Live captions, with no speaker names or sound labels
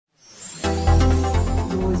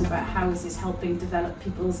about how is this helping develop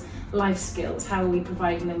people's life skills, how are we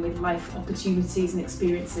providing them with life opportunities and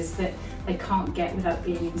experiences that they can't get without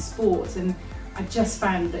being in sport. And I just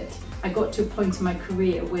found that I got to a point in my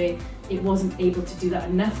career where it wasn't able to do that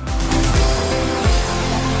enough.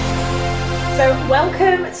 So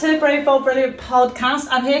welcome to Brave Bold Brilliant podcast.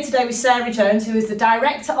 I'm here today with Sarah Jones, who is the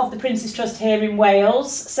director of the Prince's Trust here in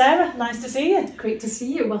Wales. Sarah, nice to see you. Great to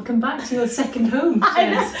see you. Welcome back to your second home.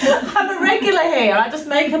 I'm a regular here. I just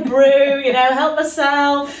make a brew, you know, help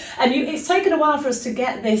myself. And it's taken a while for us to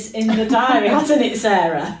get this in the diary, hasn't it,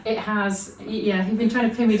 Sarah? It has. Yeah, you've been trying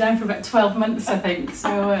to pin me down for about 12 months, I think.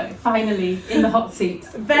 So finally in the hot seat.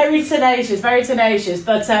 Very tenacious, very tenacious.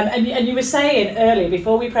 But and you were saying earlier,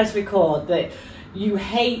 before we press record, that you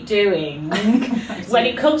hate doing when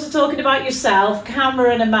it comes to talking about yourself,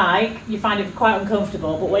 camera and a mic, you find it quite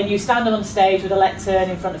uncomfortable, but when you stand on stage with a lectern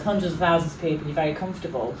in front of hundreds of thousands of people, you're very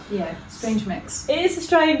comfortable. Yeah, strange mix. It is a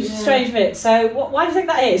strange mix. So why do you think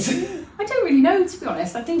that is? I don't really know, to be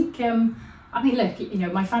honest. I think I mean, look, you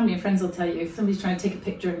know, my family and friends will tell you if somebody's trying to take a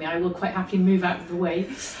picture of me, I will quite happily move out of the way.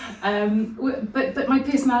 But my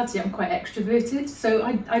personality, I'm quite extroverted, so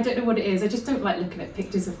I don't know what it is. I just don't like looking at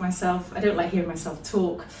pictures of myself. I don't like hearing myself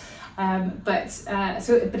talk. But as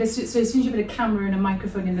soon as you put a camera and a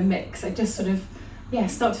microphone in the mix, I just sort of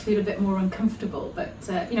start to feel a bit more uncomfortable. But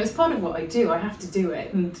you know, it's part of what I do. I have to do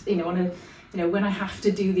it, and you know, when I have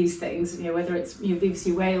to do these things, you know, whether it's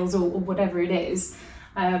BBC Wales or whatever it is.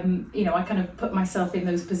 You know, I kind of put myself in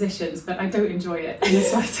those positions, but I don't enjoy it in the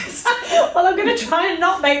slightest. Well, I'm going to try and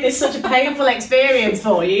not make this such a painful experience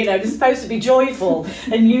for you. You know, it's supposed to be joyful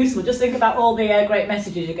and useful. Just think about all the great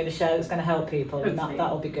messages you're going to share that's going to help people, and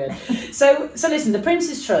that'll be good. So listen, the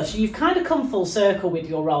Prince's Trust, you've kind of come full circle with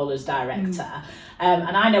your role as director.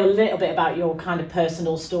 And I know a little bit about your kind of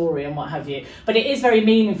personal story and what have you, but it is very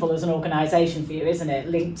meaningful as an organisation for you, isn't it?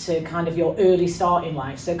 Linked to kind of your early start in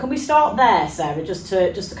life. So can we start there, Sarah, just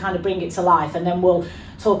to kind of bring it to life, and then we'll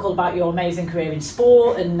talk all about your amazing career in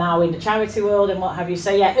sport and now in the charity world and what have you.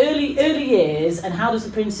 So yeah, early years, and how does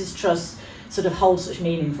the Prince's Trust sort of hold such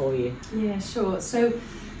meaning for you? Yeah, sure. So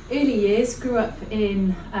early years, grew up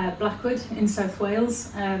in Blackwood in South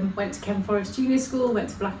Wales, went to Kevin Forrest Junior School, went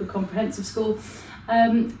to Blackwood Comprehensive School.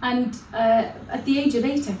 And at the age of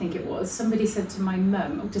 8, I think it was, somebody said to my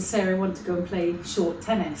mum, does Sarah want to go and play short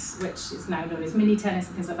tennis, which is now known as mini tennis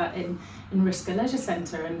and things like that in Risca Leisure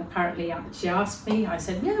Centre. And apparently she asked me, I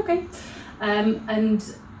said, yeah, okay.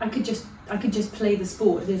 And I could just play the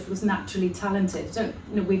sport. I was naturally talented.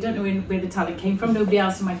 We don't know where the talent came from. Nobody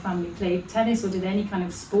else in my family played tennis or did any kind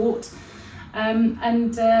of sport.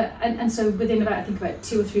 And so within about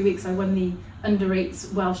 2 or 3 weeks, I won the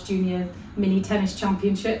under-8s Welsh Junior Mini Tennis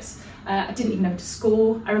Championships. I didn't even know how to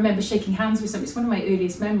score. I remember shaking hands with somebody. It's one of my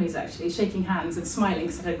earliest memories, actually, shaking hands and smiling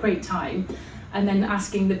because I had a great time, and then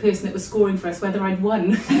asking the person that was scoring for us whether I'd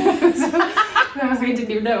won. I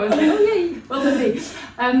didn't even know. I was like, oh yay, well done me.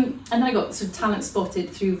 And then I got sort of talent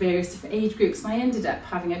spotted through various different age groups, and I ended up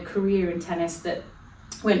having a career in tennis that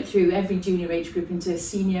went through every junior age group into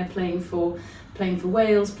senior, playing for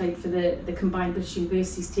Wales, played for the combined British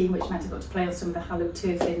Universities team, which meant I got to play on some of the hallowed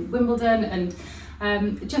turf in Wimbledon, and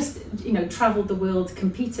just, you know, travelled the world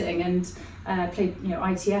competing, and played, you know,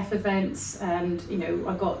 ITF events, and, you know,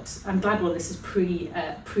 I'm glad this is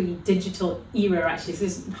pre-digital era, actually, so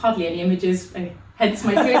there's hardly any images, hence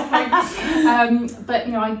my first point. But,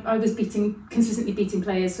 you know, I was consistently beating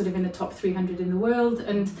players sort of in the top 300 in the world,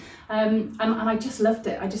 and I just loved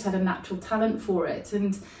it. I just had a natural talent for it,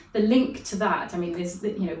 and the link to that, I mean, there's,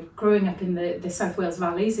 you know, growing up in the South Wales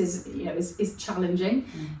valleys is challenging.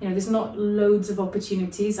 You know, there's not loads of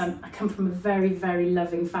opportunities. I come from a very, very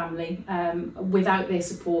loving family. Without their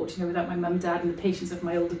support, you know, without my mum, dad, and the patience of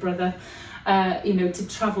my older brother, you know, to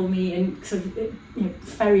travel me and sort of, you know,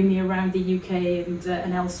 ferry me around the UK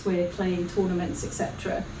and elsewhere, playing tournaments,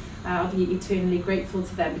 etc. I'll be eternally grateful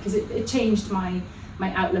to them, because it changed my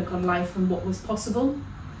outlook on life and what was possible.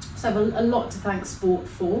 So I have a lot to thank sport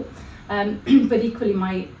for, but equally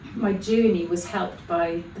my journey was helped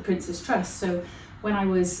by the Prince's Trust. So when I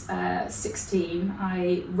was 16,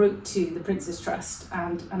 I wrote to the Prince's Trust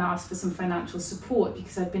and asked for some financial support,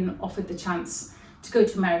 because I'd been offered the chance to go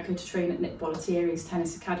to America to train at Nick Bollettieri's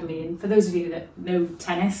Tennis Academy. And for those of you that know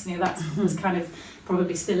tennis, you know, that was kind of,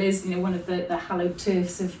 probably still is, you know, one of the hallowed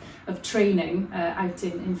turfs of training out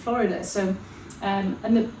in Florida. So and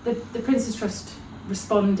the Prince's Trust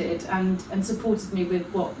responded and supported me with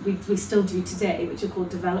what we still do today, which are called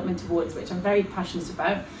development awards, which I'm very passionate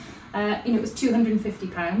about. You know, it was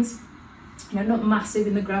 £250, you know, not massive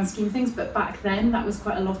in the grand scheme of things, but back then that was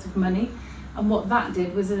quite a lot of money. And what that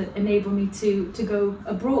did was enable me to go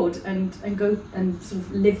abroad and go and sort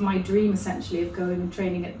of live my dream, essentially, of going and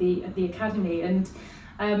training at the academy. And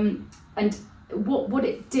what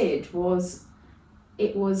it did was,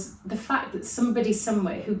 it was the fact that somebody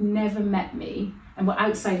somewhere who'd never met me and were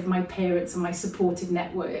outside of my parents and my supportive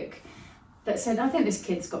network, that said, I think this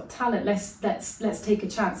kid's got talent, let's take a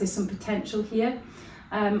chance, there's some potential here.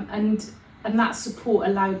 And that support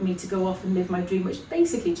allowed me to go off and live my dream, which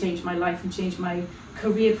basically changed my life and changed my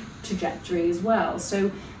career trajectory as well.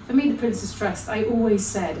 So for me, the Prince's Trust, I always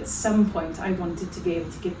said at some point I wanted to be able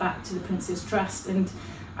to give back to the Prince's Trust, and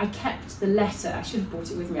I kept the letter. I should have brought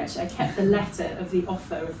it with me actually. I kept the letter of the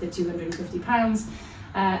offer of the £250.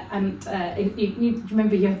 You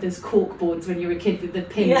remember you had those cork boards when you were a kid with the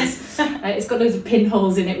pins? Yes. It's got loads of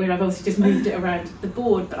pinholes in it where I've obviously just moved it around the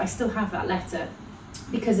board, but I still have that letter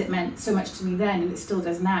because it meant so much to me then, and it still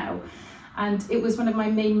does now. And it was one of my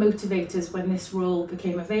main motivators when this role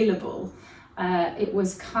became available. It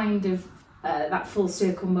was kind of that full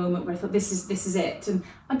circle moment where I thought, this is it. And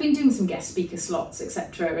I've been doing some guest speaker slots,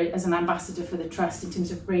 etc., as an ambassador for the Trust in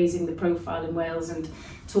terms of raising the profile in Wales and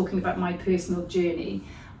talking about my personal journey.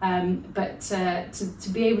 But to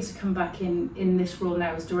be able to come back in this role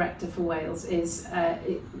now as director for Wales it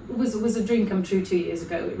was a dream come true 2 years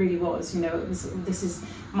ago. It really was. You know, this is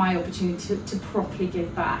my opportunity to properly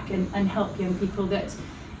give back and help young people that,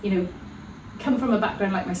 you know, come from a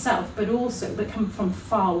background like myself, but come from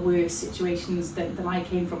far worse situations than I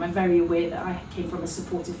came from. I'm very aware that I came from a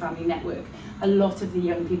supportive family network. A lot of the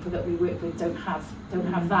young people that we work with don't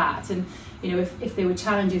have that, and you know, if there were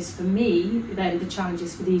challenges for me, then the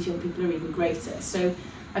challenges for these young people are even greater. So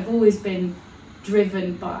I've always been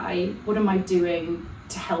driven by, what am I doing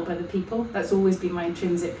to help other people? That's always been my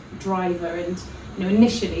intrinsic driver. And you know,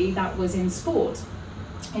 initially that was in sport.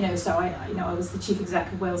 You know, so I was the chief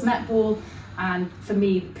exec of Wales Netball. And for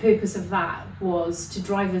me, the purpose of that was to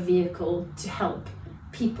drive a vehicle to help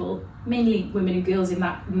people, mainly women and girls in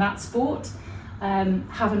that sport,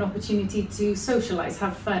 have an opportunity to socialise,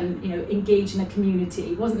 have fun, you know, engage in a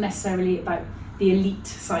community. It wasn't necessarily about the elite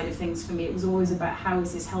side of things for me. It was always about, how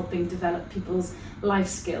is this helping develop people's life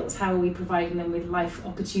skills? How are we providing them with life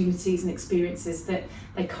opportunities and experiences that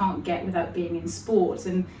they can't get without being in sport?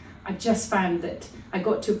 And I just found that I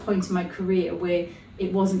got to a point in my career where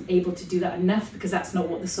it wasn't able to do that enough, because that's not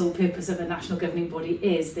what the sole purpose of a national governing body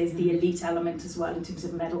is. There's the elite element as well in terms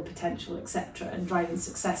of medal potential, etc., and driving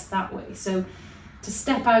success that way. So to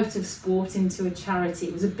step out of sport into a charity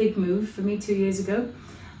was a big move for me 2 years ago,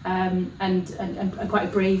 and quite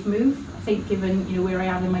a brave move, I think, given, you know, where I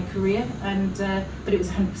am in my career. And but it was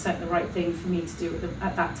 100% the right thing for me to do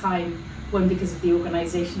at that time. One, because of the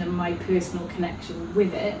organisation and my personal connection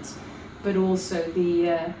with it, but also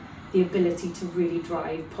the ability to really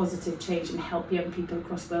drive positive change and help young people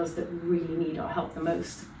across Wales that really need our help the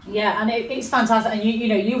most. Yeah, and it's fantastic, and you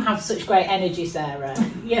know, you have such great energy, Sarah.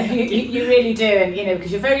 Yeah, you really do, and you know,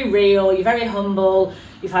 because you're very real, you're very humble,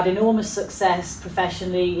 you've had enormous success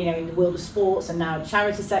professionally, you know, in the world of sports and now the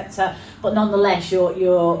charity sector, but nonetheless, you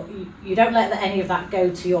don't let any of that go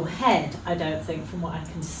to your head, I don't think, from what I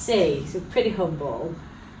can see. So pretty humble.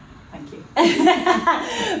 Thank you.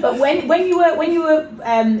 But when you were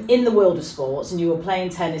in the world of sports and you were playing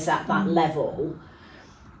tennis at that level,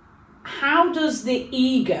 how does the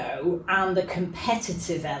ego and the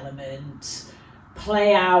competitive element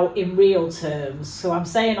play out in real terms? So I'm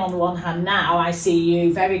saying, on the one hand, now I see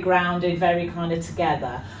you very grounded, very kind of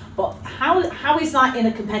together. But how is that in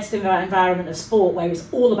a competitive environment of sport where it's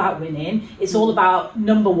all about winning, it's all about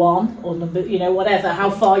number one or number, you know, whatever, how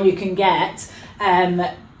far you can get, and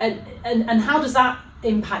how does that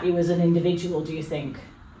impact you as an individual, do you think?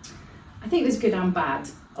 I think there's good and bad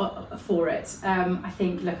for it. I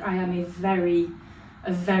think, look, I am a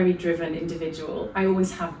very driven individual. I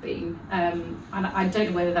always have been, and I don't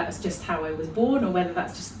know whether that's just how I was born, or whether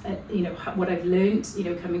that's just you know, what I've learned, you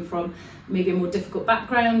know, coming from maybe a more difficult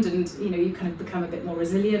background, and you know, you kind of become a bit more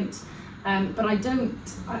resilient. But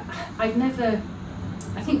I've never,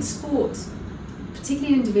 I think sport,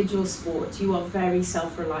 particularly individual sport, you are very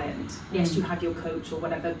self-reliant. Yes, you have your coach or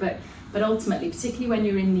whatever, but ultimately, particularly when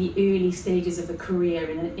you're in the early stages of a career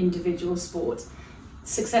in an individual sport,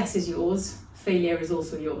 success is yours, failure is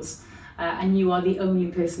also yours, and you are the only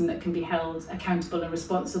person that can be held accountable and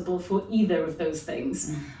responsible for either of those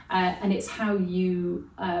things. And it's how you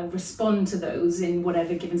respond to those in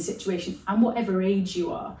whatever given situation and whatever age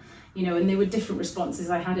you are. You know, and there were different responses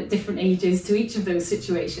I had at different ages to each of those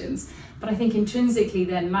situations. But I think intrinsically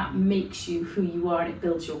then that makes you who you are, and it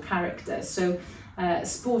builds your character. So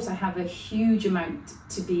sport I have a huge amount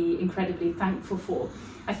to be incredibly thankful for.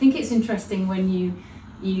 I think it's interesting when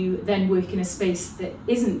you then work in a space that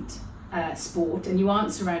isn't sport, and you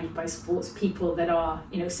aren't surrounded by sports people that are,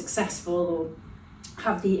 you know, successful or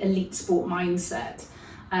have the elite sport mindset,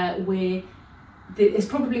 where it's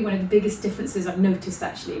probably one of the biggest differences I've noticed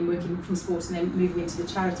actually in working from sport and then moving into the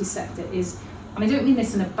charity sector is, and I don't mean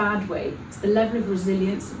this in a bad way, it's the level of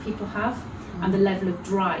resilience that people have and the level of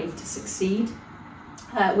drive to succeed.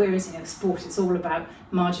 Whereas, you know, sport, it's all about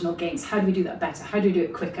marginal gains. How do we do that better? How do we do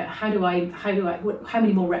it quicker? How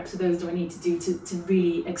many more reps of those do I need to do to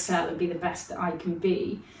really excel and be the best that I can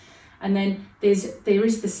be? And then there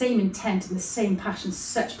is the same intent and the same passion,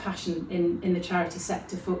 such passion in the charity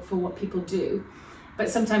sector for what people do. But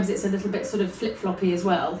sometimes it's a little bit sort of flip-floppy as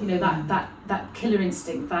well. You know, that killer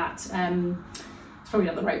instinct, that it's probably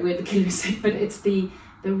not the right word, the killer instinct, but it's the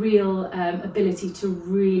real ability to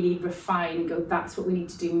really refine and go, that's what we need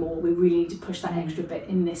to do more. We really need to push that extra bit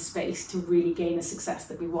in this space to really gain the success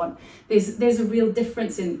that we want. There's a real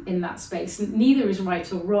difference in that space, and neither is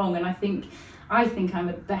right or wrong. And I think I'm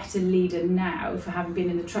a better leader now for having been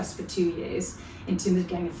in the trust for 2 years, in terms of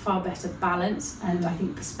getting a far better balance. And I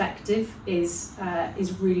think perspective is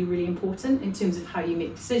really, really important in terms of how you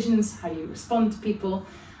make decisions, how you respond to people.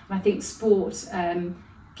 And I think sport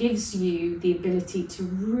gives you the ability to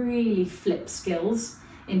really flip skills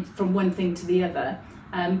from one thing to the other,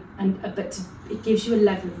 it gives you a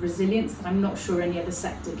level of resilience that I'm not sure any other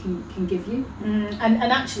sector can give you. And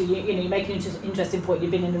actually, you know, you make an interesting point. You've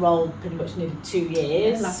been in the role pretty much nearly 2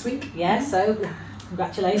 years. Yeah, last week. Yeah, so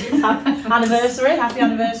congratulations, happy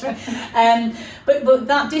anniversary. But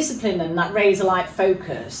that discipline and that razor-like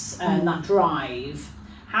focus and that drive,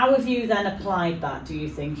 how have you then applied that, do you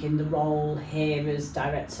think, in the role here as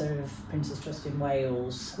Director of Prince's Trust in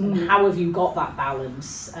Wales? And how have you got that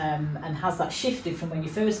balance? And has that shifted from when you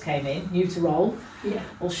first came in, new to role,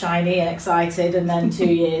 all shiny and excited, and then 2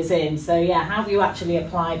 years in? So yeah, how have you actually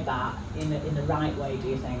applied that in the right way, do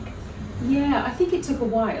you think? Yeah, I think it took a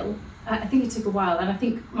while. And I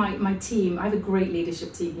think my team, I have a great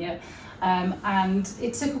leadership team here. And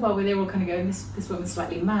it took a while where they were all kind of going, this woman's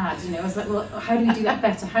slightly mad, you know. I was like, well, how do we do that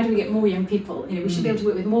better? How do we get more young people? You know, we should be able to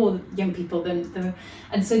work with more young people than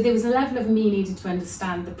and so there was a level of me needing to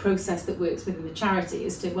understand the process that works within the charity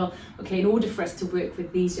as to, well, okay, in order for us to work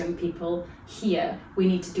with these young people here, we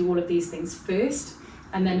need to do all of these things first.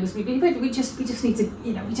 And then it was, we just need to,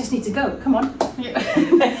 you know, we just need to go, come on.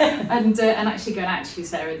 and actually,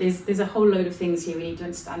 Sarah, there's a whole load of things here we need to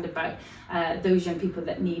understand about those young people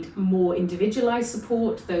that need more individualised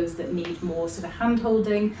support, those that need more sort of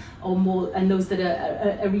hand-holding, or more, and those that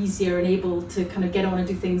are easier and able to kind of get on and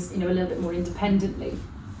do things, you know, a little bit more independently.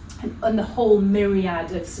 And the whole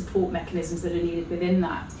myriad of support mechanisms that are needed within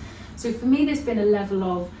that. So for me, there's been a level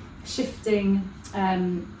of shifting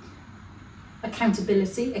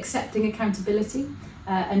accountability, accepting accountability,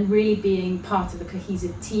 and really being part of a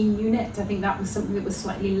cohesive team unit. I think that was something that was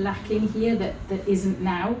slightly lacking here that isn't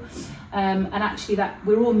now. And actually that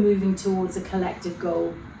we're all moving towards a collective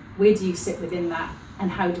goal. Where do you sit within that,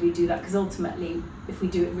 and how do we do that? Because ultimately, if we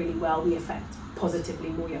do it really well, we affect positively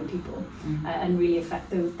more young people and really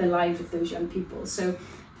affect the lives of those young people. So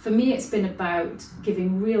for me, it's been about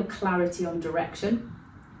giving real clarity on direction,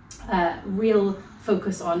 real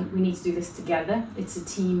focus on, we need to do this together. It's a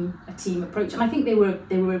team approach, and I think they were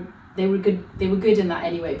good in that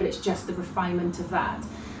anyway. But it's just the refinement of that,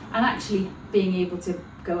 and actually being able to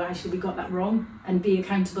go, actually we got that wrong, and be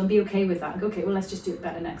accountable and be okay with that. And go, okay, well, let's just do it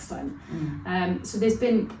better next time. So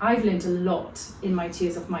I've learned a lot in my 2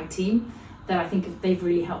 years of my team that I think they've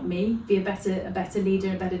really helped me be a better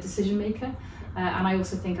leader, a better decision maker, and I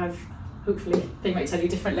also think hopefully they might tell you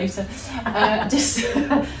different later,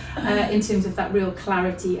 in terms of that real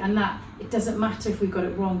clarity, and that it doesn't matter if we've got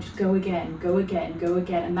it wrong, just go again,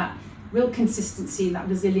 and that real consistency and that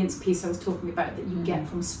resilience piece I was talking about that you get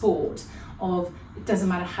from sport, of it doesn't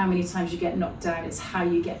matter how many times you get knocked down, it's how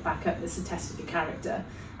you get back up that's a test of your character,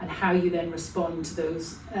 and how you then respond to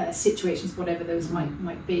those situations, whatever those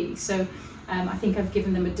might be. So I think I've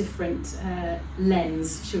given them a different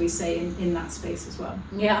lens, shall we say, in that space as well.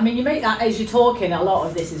 Yeah, I mean, you make that, as you're talking, a lot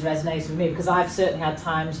of this is resonating with me, because I've certainly had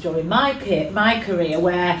times during my career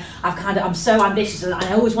where I'm so ambitious and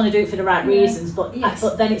I always want to do it for the right reasons, but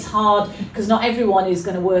then it's hard because not everyone is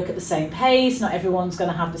going to work at the same pace, not everyone's going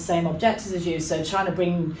to have the same objectives as you, so trying to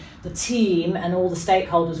bring the team and all the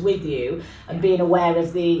stakeholders with you and being aware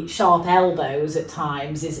of the sharp elbows at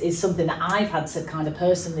times is something that I've had to kind of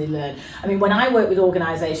personally learn. I mean, when I work with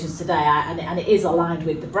organisations today, and it is aligned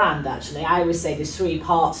with the brand actually, I always say there's 3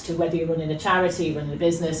 parts to whether you're running a charity, running a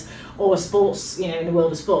business, or a sports, you know, in the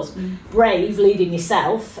world of sports. Brave, leading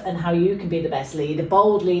yourself and how you can be the best leader.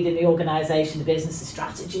 Bold, leading the organisation, the business, the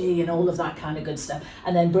strategy, and all of that kind of good stuff.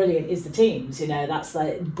 And then brilliant is the teams, you know, that's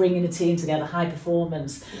like bringing a team together, high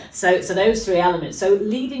performance. So those 3 elements. So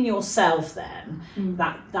leading yourself then,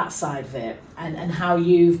 that side of it, and how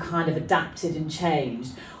you've kind of adapted and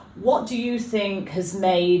changed. What do you think has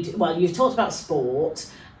made, well, you've talked about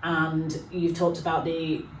sport, and you've talked about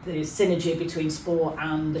the synergy between sport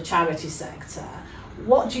and the charity sector.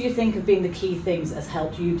 What do you think have been the key things that has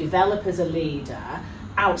helped you develop as a leader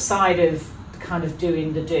outside of kind of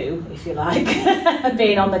doing the do, if you like, and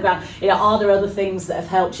being on the ground? You know, are there other things that have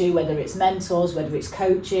helped you, whether it's mentors, whether it's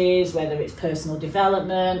coaches, whether it's personal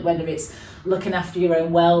development, whether it's looking after your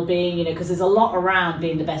own well-being, you know, because there's a lot around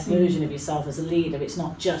being the best version of yourself as a leader. It's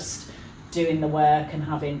not just doing the work and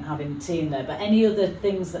having a team there, but any other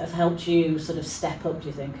things that have helped you sort of step up, do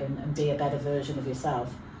you think, and be a better version of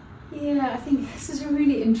yourself? Yeah, I think this is a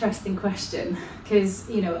really interesting question, because,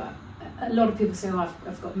 you know, a lot of people say, oh,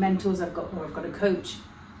 I've got mentors, I've got a coach.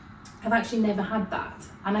 I've actually never had that,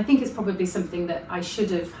 and I think it's probably something that I should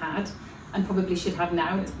have had and probably should have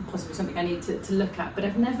now, and it's possibly something I need to look at, but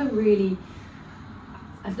I've never really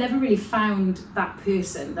found that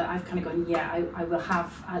person that I've kind of gone, yeah,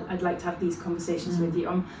 I'd like to have these conversations with you.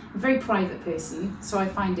 I'm a very private person, so I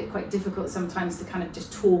find it quite difficult sometimes to kind of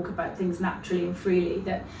just talk about things naturally and freely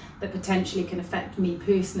that potentially can affect me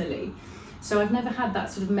personally. So I've never had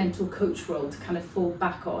that sort of mental coach role to kind of fall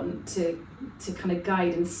back on to kind of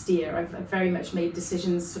guide and steer. I've very much made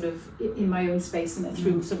decisions sort of in my own space and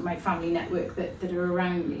through sort of my family network that are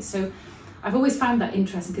around me. So I've always found that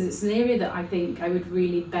interesting, because it's an area that I think I would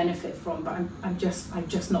really benefit from, but it's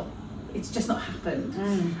just not happened.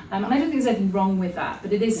 And I don't think there's anything wrong with that,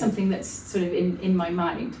 but it is something that's sort of in my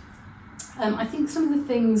mind. I think some of the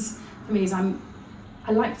things for me is I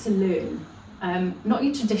like to learn. Not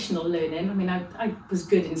your traditional learning. I mean, I was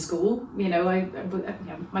good in school, you know,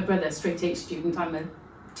 my brother's straight A student, I'm a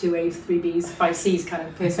 2 A's, 3 B's, 5 C's kind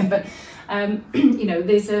of person, but you know,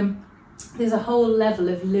 there's a whole level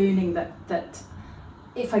of learning that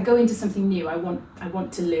if I go into something new, I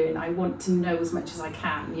want to learn, I want to know as much as I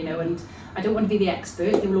can, you know, and I don't want to be the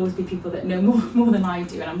expert. There will always be people that know more than I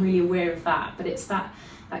do, and I'm really aware of that, but it's that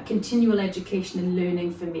continual education and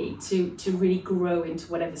learning for me to really grow into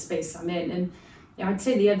whatever space I'm in. And you know, I'd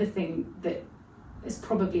say the other thing that has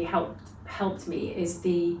probably helped me is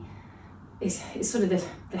sort of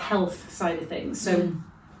the health side of things. So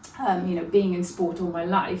you know, being in sport all my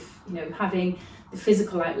life, you know, having the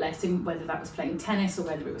physical outlet, in whether that was playing tennis or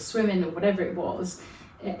whether it was swimming or whatever it was,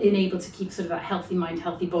 able to keep sort of that healthy mind,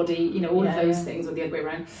 healthy body, you know, all of those things, or the other way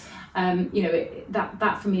around. You know,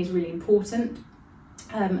 that for me is really important.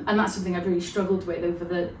 And that's something I've really struggled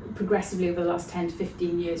with progressively over the last 10 to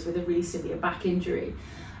 15 years, with a really severe back injury.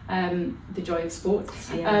 The joy of sport.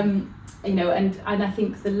 You know, and I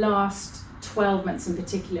think the last 12 months in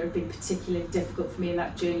particular have been particularly difficult for me in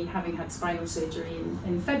that journey, having had spinal surgery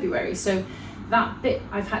in February. So that bit,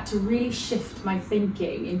 I've had to really shift my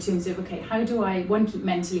thinking in terms of, okay, how do I, one, keep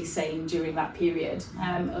mentally sane during that period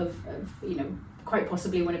of, you know, quite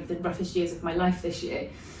possibly one of the roughest years of my life this year.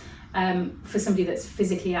 For somebody that's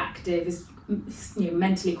physically active, is, you know,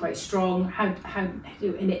 mentally quite strong, how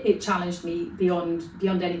and it challenged me beyond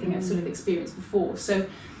anything I've sort of experienced before. So,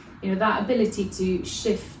 you know, that ability to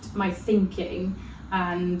shift my thinking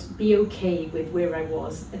and be okay with where I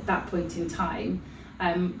was at that point in time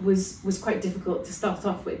was quite difficult to start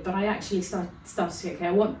off with. But I actually started to say, okay,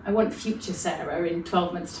 I want future Sarah in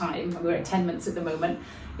 12 months time, we're at 10 months at the moment,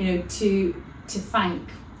 you know, to thank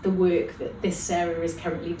the work that this Sarah is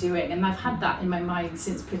currently doing. And I've had that in my mind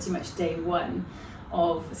since pretty much day one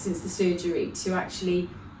since the surgery, to actually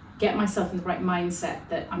get myself in the right mindset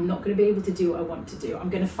that I'm not going to be able to do what I want to do. I'm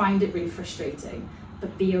going to find it really frustrating,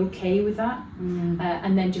 but be okay with that.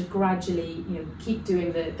 And then just gradually, you know, keep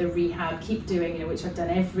doing the rehab, keep doing, you know, which I've done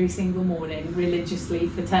every single morning religiously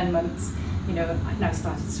for 10 months. You know, I've now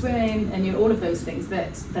started swimming, and, you know, all of those things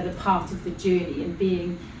that are part of the journey,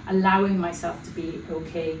 and allowing myself to be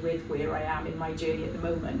okay with where I am in my journey at the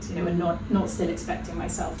moment, you know, and not still expecting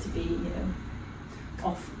myself to be, you know,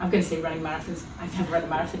 off. I'm going to say running marathons. I've never run a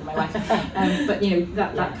marathon in my life, but, you know,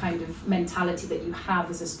 that kind of mentality that you have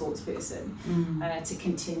as a sports person, to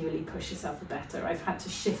continually push yourself for better. I've had to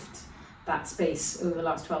shift that space over the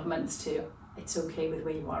last 12 months to, it's okay with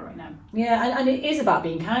where you are right now. Yeah, and it is about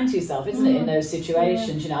being kind to yourself, isn't it, in those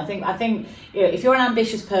situations? You know, I think you know, if you're an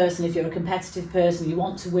ambitious person, if you're a competitive person, you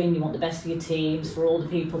want to win, you want the best for your teams, for all the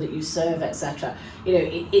people that you serve, etc. You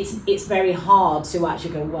know, it's very hard to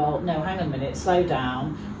actually go, well, no, hang on a minute, slow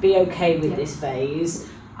down, be okay with this phase.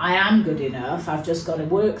 I am good enough, I've just got to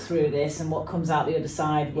work through this, and what comes out the other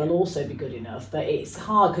side will also be good enough. But it's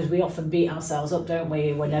hard because we often beat ourselves up, don't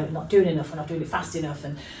we? We're not doing enough, we're not doing it fast enough,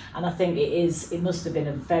 and I think it must have been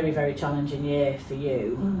a very, very challenging year for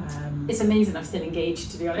you. It's amazing I'm still engaged,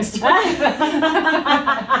 to be honest.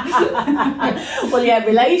 Well, yeah,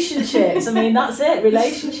 relationships, I mean, that's it,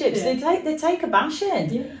 relationships, they take a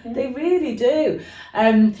bashing, they really do.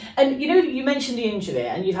 And you know, you mentioned the injury,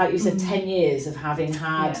 and you said 10 years of having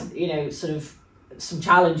had, you know, sort of some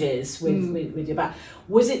challenges with your back.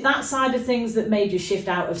 Was it that side of things that made you shift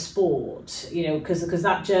out of sport? You know, because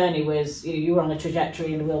that journey was, you were on a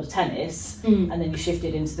trajectory in the world of tennis, and then you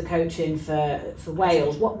shifted into the coaching for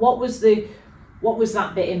Wales. What was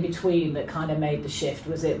that bit in between that kind of made the shift?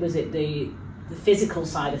 Was it the physical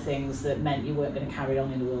side of things that meant you weren't going to carry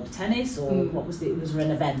on in the world of tennis, or was there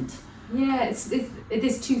an event? Yeah,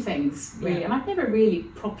 there's two things really, and I've never really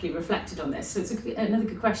properly reflected on this, so it's another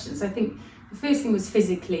good question. So I think the first thing was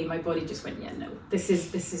physically, my body just went, yeah, no, this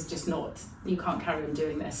is just not, you can't carry on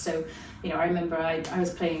doing this. So, you know, I remember I was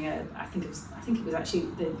playing I think it was actually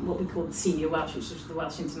what we called Senior Welsh, which was the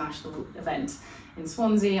Welsh International event in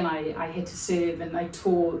Swansea, and I hit a serve and I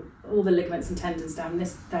tore all the ligaments and tendons down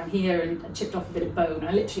here, and I chipped off a bit of bone.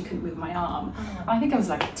 I literally couldn't move my arm. I think I was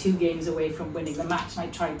like 2 games away from winning the match, and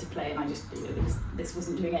I tried to play, and I just, you know, this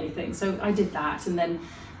wasn't doing anything. So I did that, and then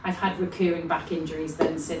I've had recurring back injuries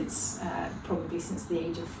then since probably since the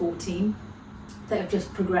age of 14 that have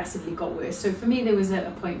just progressively got worse. So for me, there was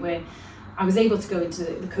a point where I was able to go into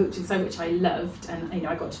the coaching side, which I loved, and you know,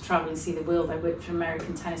 I got to travel and see the world. I worked for an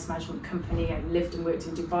American tennis management company. I lived and worked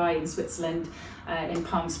in Dubai, in Switzerland, in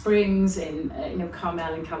Palm Springs, in you know,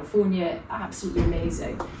 Carmel in California. Absolutely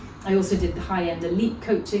amazing. I also did the high-end elite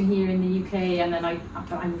coaching here in the UK, and then I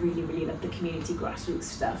really, really loved the community grassroots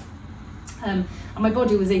stuff. And my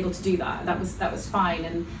body was able to do that. That was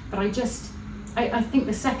fine. But I think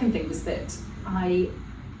the second thing was that I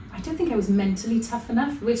don't think I was mentally tough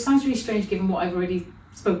enough, which sounds really strange given what I've already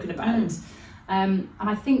spoken about. And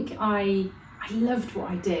I think I loved what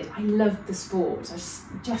I did. I loved the sport. I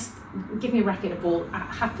just give me a racket, a ball,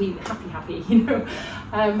 happy, you know.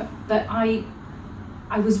 But I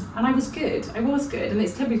was good. I was good, and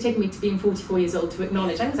it's probably taken me to being 44 years old to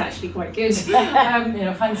acknowledge I was actually quite good. You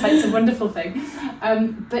know, hindsight's a wonderful thing.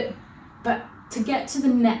 But to get to the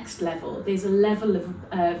next level, there's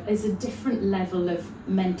a different level of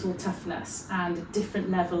mental toughness and a different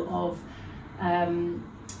level of, I'm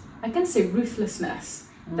going to say ruthlessness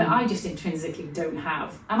that I just intrinsically don't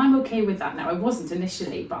have, and I'm okay with that now. I wasn't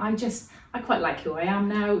initially, but I quite like who I am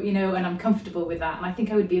now, you know, and I'm comfortable with that. And I think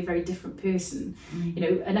I would be a very different person, you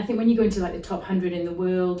know. And I think when you go into like the top 100 in the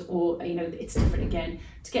world, or, you know, it's different again.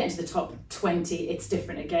 To get into the top 20, it's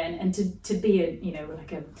different again. And to be a, you know,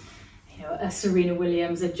 like a, you know, a Serena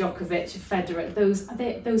Williams, a Djokovic, a Federer,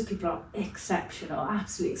 those people are exceptional,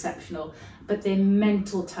 absolutely exceptional. But their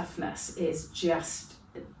mental toughness is just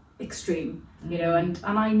extreme, you know. And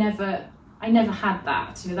I never had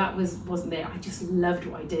that, you know. That wasn't there. I just loved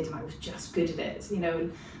what I did, and I was just good at it, you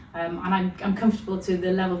know. And I'm comfortable to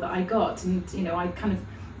the level that I got. And you know, I kind of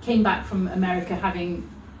came back from America,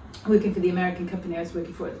 working for the American company I was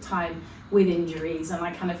working for at the time, with injuries, and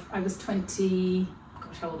I was 20.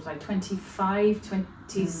 Gosh, how old was I? 25,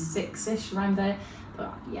 26ish, around there.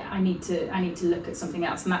 But yeah, I need to look at something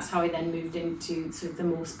else, and that's how I then moved into sort of the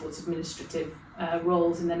more sports administrative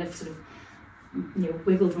roles, and then I've sort of, you know,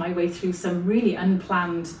 wiggled my way through some really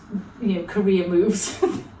unplanned, you know, career moves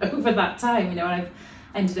over that time, you know. And I've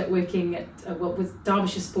ended up working at with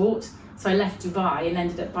Derbyshire Sport. So I left Dubai and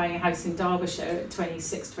ended up buying a house in Derbyshire at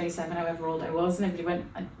 26, 27, however old I was, and everybody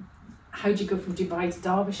went, how'd you go from Dubai to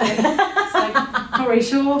Derbyshire? It's like, not really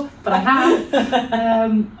sure, but I have.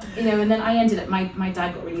 You know, and then I ended up, my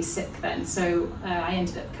dad got really sick then, so I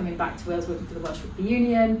ended up coming back to Wales, working for the Welsh Rugby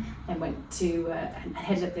Union, and went to,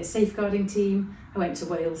 headed up their safeguarding team. I went to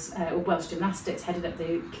Welsh Gymnastics, headed up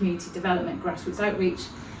the community development, grassroots outreach,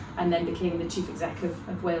 and then became the chief exec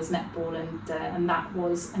of Wales Netball, and that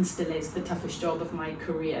was, and still is, the toughest job of my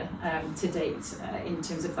career to date, in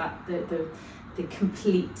terms of that, the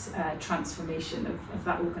complete transformation of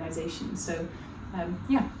that organisation. So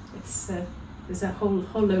yeah, it's there's a whole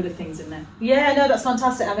load of things in there. Yeah, no, that's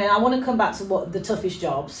fantastic. I mean, I want to come back to what the toughest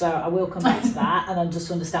job, so I will come back to that, and then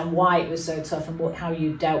just understand why it was so tough and how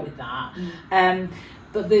you dealt with that.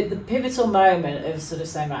 But the pivotal moment of sort of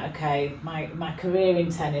saying, right, okay, my career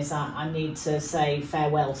in tennis, I need to say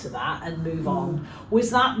farewell to that and move on. Was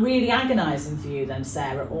that really agonising for you then,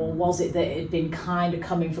 Sarah, or was it that it had been kind of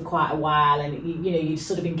coming for quite a while and you know you'd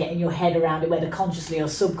sort of been getting your head around it, whether consciously or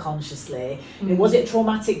subconsciously? You know, was it a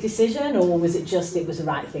traumatic decision, or was it just it was the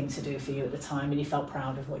right thing to do for you at the time and you felt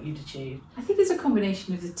proud of what you'd achieved? I think it's a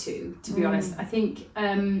combination of the two, to be honest. I think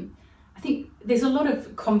there's a lot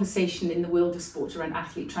of conversation in the world of sport around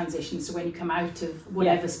athlete transition. So when you come out of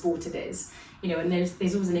whatever sport it is, you know, and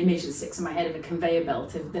there's always an image that sticks in my head of a conveyor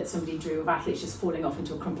belt that somebody drew of athletes just falling off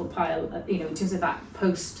into a crumpled pile, you know, in terms of that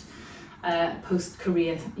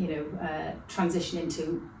post-career, you know, transition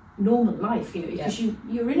into normal life, you know, because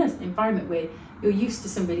you're in an environment where you're used to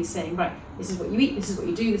somebody saying, right, this is what you eat, this is what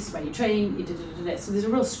you do, this is when you train, you do. So there's a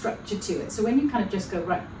real structure to it. So when you kind of just go,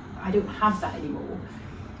 right, I don't have that anymore,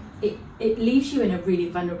 it leaves you in a really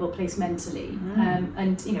vulnerable place mentally.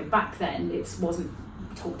 And you know, back then it wasn't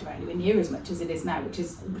talked about anywhere near as much as it is now, which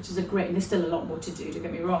is a great, and there's still a lot more to do, don't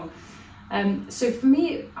get me wrong. So for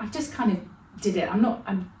me, I just kind of did it.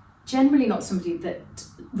 I'm generally not somebody that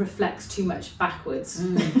reflects too much backwards.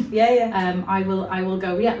 I will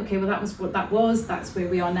go, yeah, okay, well that was what that was, that's where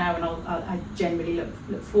we are now, and I generally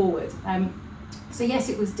look forward. So yes,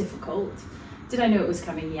 it was difficult. Did I know it was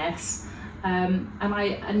coming? Yes.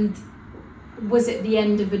 And was it the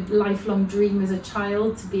end of a lifelong dream as a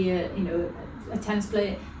child to be a tennis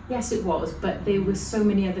player? Yes, it was, but there were so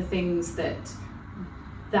many other things that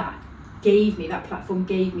platform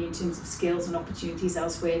gave me in terms of skills and opportunities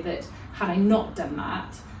elsewhere, that had I not done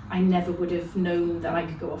that, I never would have known that I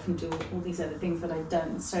could go off and do all these other things that I've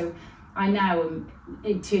done. So I now am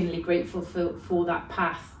eternally grateful for that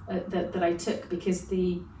path that I took, because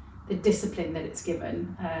the discipline that it's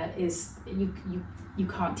given is you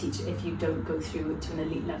can't teach it if you don't go through it to an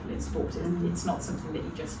elite level in sport. It's not something that you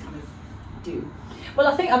just kind of do. Well,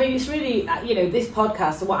 I mean it's really, you know, this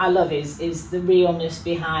podcast, what I love is the realness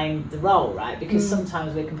behind the role, right? Because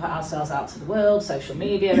sometimes we can put ourselves out to the world, social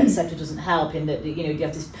media, etc. doesn't help, in that, you know, you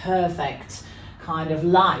have this perfect kind of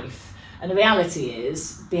life. And the reality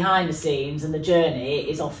is, behind the scenes and the journey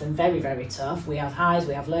is often very, very tough. We have highs,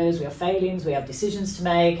 we have lows, we have failings, we have decisions to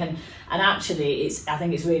make, and actually, I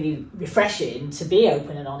think it's really refreshing to be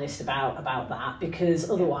open and honest about that,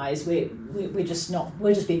 because otherwise we're just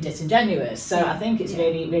being disingenuous. So I think it's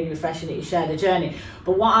really, really refreshing that you share the journey.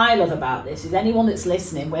 But what I love about this is anyone that's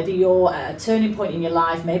listening, whether you're at a turning point in your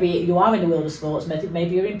life, maybe you are in the world of sports,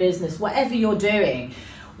 maybe you're in business, whatever you're doing.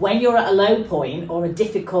 When you're at a low point or a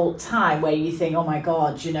difficult time where you think, oh my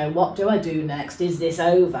God, you know, what do I do next? Is this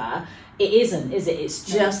over? It isn't, is it? It's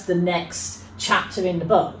just the next chapter in the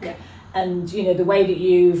book. Yeah. And, you know, the way that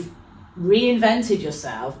you've reinvented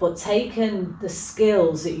yourself, but taken the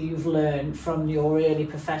skills that you've learned from your early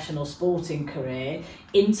professional sporting career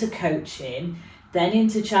into coaching, then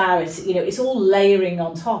into charity, you know, it's all layering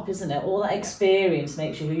on top, isn't it? All that experience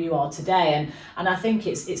makes you who you are today. And I think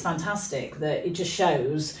it's fantastic that it just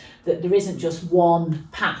shows that there isn't just one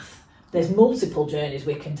path. There's multiple journeys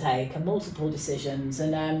we can take and multiple decisions.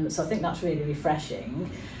 And so I think that's really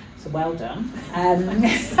refreshing. So well done.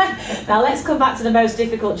 Now let's come back to the most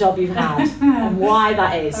difficult job you've had and why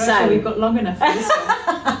that is. So we've got long enough for this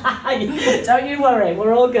one. Don't you worry,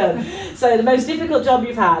 we're all good. So the most difficult job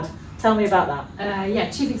you've had. Tell me about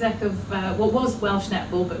that. Chief exec of what was Welsh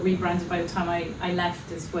Netball, but rebranded by the time I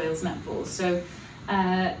left as Wales Netball. So,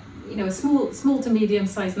 you know, a small to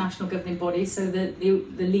medium-sized national governing body. So the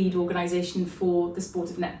lead organisation for the sport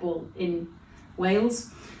of netball in Wales.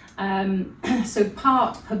 So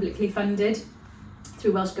part publicly funded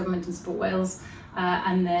through Welsh Government and Sport Wales.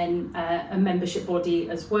 And then a membership body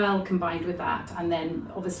as well combined with that, and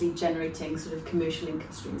then obviously generating sort of commercial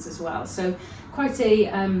income streams as well. So quite a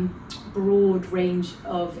broad range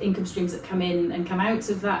of income streams that come in and come out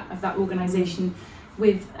of that organisation,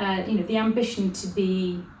 with you know, the ambition to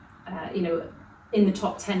be you know, in the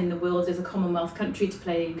top 10 in the world as a Commonwealth country, to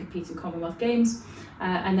play and compete in Commonwealth Games,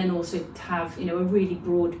 and then also to have, you know, a really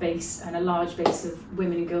broad base and a large base of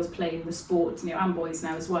women and girls playing the sport, you know, and boys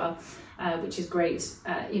now as well. Which is great,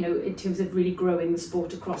 you know, in terms of really growing the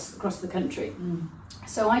sport across the country.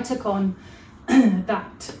 So I took on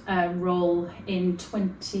that role in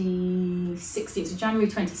 2016, so January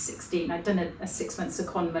 2016. I'd done a 6-month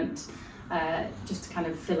secondment just to kind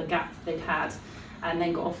of fill a gap they'd had, and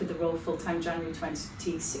then got offered the role full-time January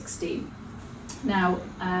 2016. Now,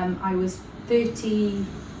 I was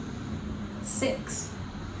 36,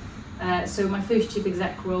 so my first chief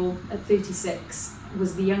exec role at 36,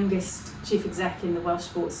 was the youngest chief exec in the Welsh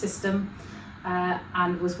sports system,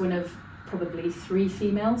 and was one of probably 3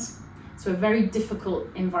 females. So a very difficult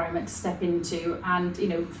environment to step into, and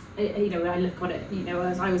I look at it,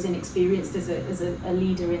 as I was inexperienced as a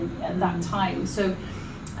leader at that time. So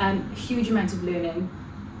huge amount of learning.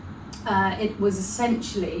 It was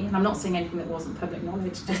essentially, and I'm not saying anything that wasn't public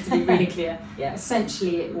knowledge, just to be really clear. Yeah.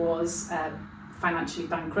 Essentially, it was financially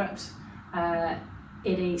bankrupt,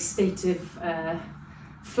 in a state of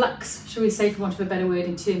flux, shall we say, for want of a better word,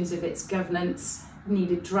 in terms of its governance,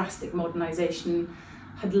 needed drastic modernisation,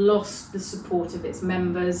 had lost the support of its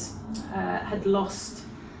members, had lost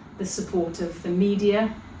the support of the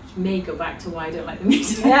media, which may go back to why I don't like the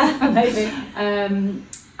media. Yeah, maybe.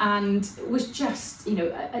 And was just,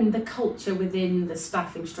 and the culture within the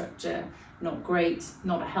staffing structure, not great,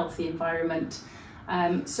 not a healthy environment.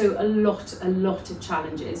 So a lot of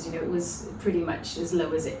challenges. It was pretty much as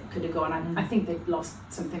low as it could have gone. I think they'd lost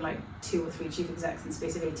something like 2 or 3 chief execs in the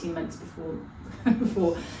space of 18 months before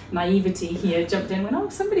naivety here jumped in and went, oh,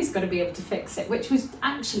 somebody's got to be able to fix it, which was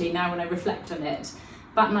actually, now when I reflect on it,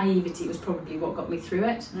 that naivety was probably what got me through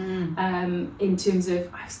it. In terms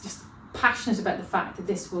of, I was just passionate about the fact that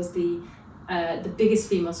this was the biggest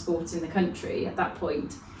female sport in the country at that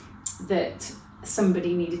point, that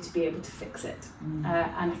somebody needed to be able to fix it. And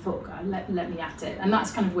I thought, God, let me at it. And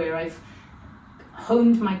that's kind of where I've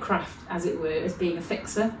honed my craft, as it were, as being a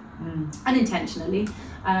fixer, unintentionally.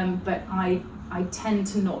 But I tend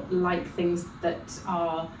to not like things that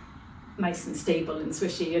are nice and stable and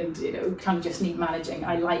swishy and kind of just need managing.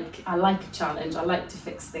 I like a challenge. I like to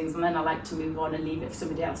fix things, and then I like to move on and leave it for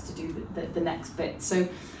somebody else to do the next bit. So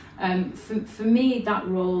for me, that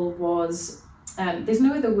role was, there's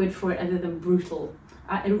no other word for it other than brutal.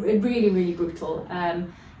 Really brutal.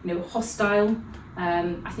 Hostile.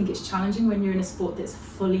 I think it's challenging when you're in a sport that's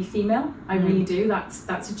fully female. I really do.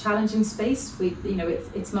 That's a challenging space.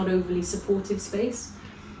 It's not overly supportive space.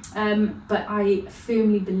 But I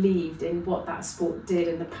firmly believed in what that sport did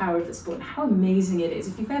and the power of the sport and how amazing it is.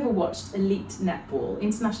 If you've ever watched elite netball,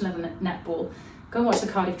 international level netball, go and watch the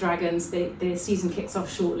Cardiff Dragons. Their season kicks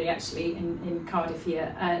off shortly, actually, in Cardiff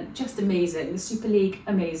here. Just amazing. The Super League,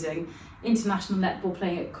 amazing. International netball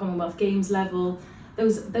playing at Commonwealth Games level.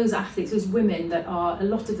 Those athletes, those women that a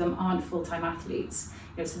lot of them aren't full-time athletes.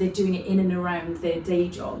 So they're doing it in and around their day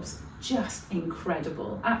jobs. Just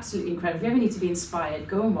incredible, absolutely incredible. If you ever need to be inspired,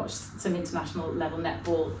 go and watch some international level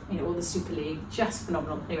netball, or the Super League. Just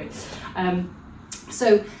phenomenal. Anyway,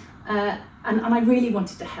 and I really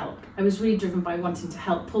wanted to help. I was really driven by wanting to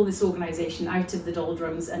help pull this organisation out of the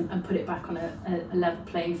doldrums and put it back on a level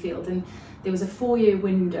playing field. And there was a 4-year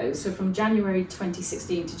window, so from January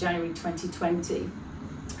 2016 to January 2020,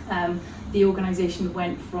 the organisation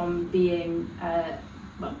went from being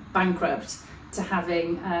bankrupt to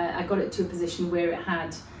having, I got it to a position where it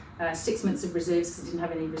had 6 months of reserves because it didn't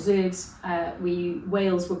have any reserves.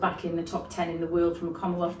 Wales were back in the top 10 in the world from a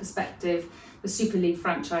Commonwealth perspective. The Super League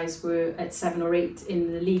franchise were at 7 or 8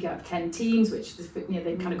 in the league out of 10 teams, which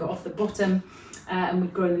they kind of got off the bottom. And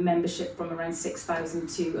we'd grown the membership from around 6,000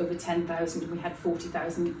 to over 10,000, and we had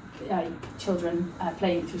 40,000 children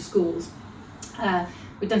playing through schools.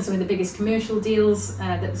 We'd done some of the biggest commercial deals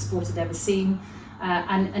that the sport had ever seen.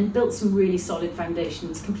 And built some really solid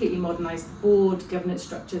foundations, completely modernised the board, governance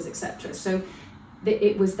structures, etc. So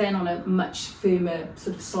it was then on a much firmer,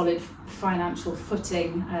 sort of solid financial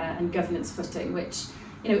footing and governance footing, which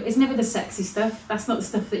is never the sexy stuff. That's not the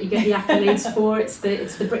stuff that you get the accolades for. It's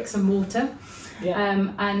the bricks and mortar. Yeah.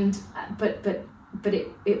 But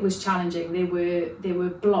it was challenging. There were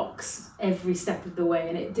blocks every step of the way,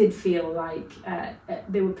 and it did feel like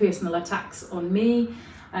there were personal attacks on me.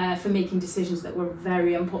 For making decisions that were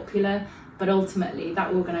very unpopular, but ultimately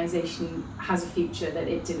that organisation has a future that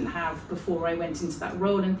it didn't have before I went into that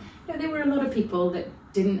role. And there were a lot of people that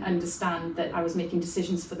didn't understand that I was making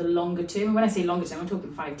decisions for the longer term. And when I say longer term, I'm talking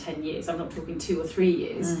 5-10 years. I'm not talking 2 or 3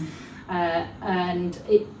 years. And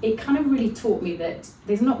it kind of really taught me that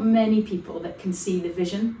there's not many people that can see the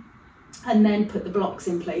vision and then put the blocks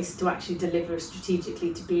in place to actually deliver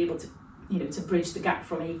strategically to be able to, to bridge the gap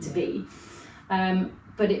from A to B.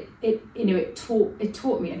 But it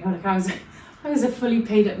taught me. Like I was a fully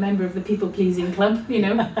paid up member of the people pleasing club.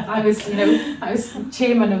 I was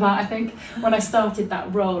chairman of that, I think, when I started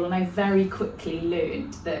that role, and I very quickly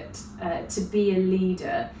learned that to be a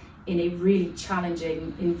leader in a really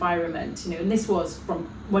challenging environment, and this was from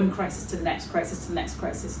one crisis to the next crisis to the next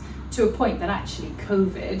crisis, to a point that actually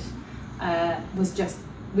COVID was just.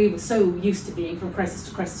 We were so used to being from crisis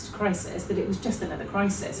to crisis to crisis that it was just another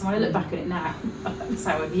crisis. And when I look back at it now, that's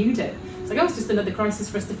how I viewed it. It's like, it's just another crisis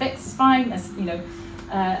for us to fix. It's fine.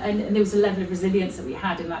 And there was a level of resilience that we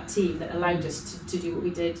had in that team that allowed us to do what we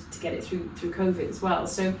did to get it through COVID as well.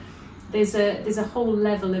 So there's a whole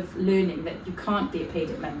level of learning that you can't be a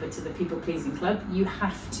paid-up member to the people-pleasing club. You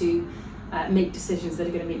have to make decisions that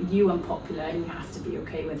are going to make you unpopular, and you have to be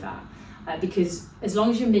okay with that. Because as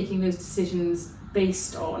long as you're making those decisions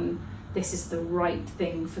based on this is the right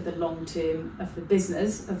thing for the long term of the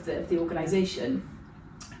business, of the organisation,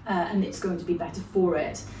 and it's going to be better for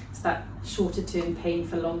it, it's that shorter term pain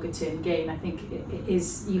for longer term gain. I think it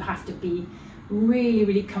is, you have to be really,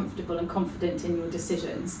 really comfortable and confident in your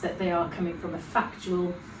decisions, that they are coming from a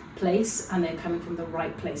factual place and they're coming from the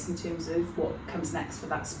right place in terms of what comes next for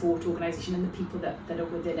that sport organisation and the people that are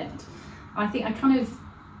within it. I think I kind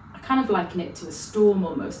of liken it to a storm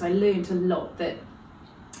almost. I learned a lot that,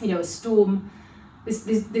 you know, a storm,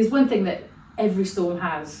 there's one thing that every storm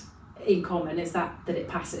has in common, is that it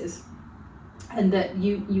passes, and that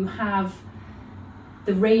you have,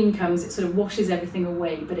 the rain comes, it sort of washes everything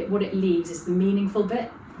away, but what it leaves is the meaningful bit.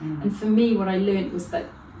 And for me, what I learned was that,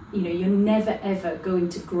 you know, you're never ever going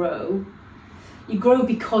to grow. You grow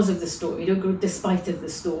because of the storm, you don't grow despite of the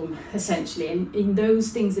storm, essentially. And in those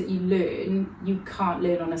things that you learn, you can't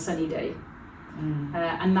learn on a sunny day.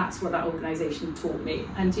 And that's what that organisation taught me.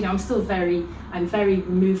 And you know, I'm very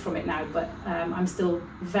removed from it now, but I'm still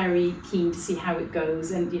very keen to see how it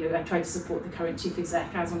goes. And you know, I try to support the current chief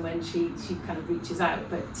exec as and when she kind of reaches out.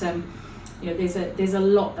 But you know, there's a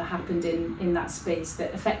lot that happened in that space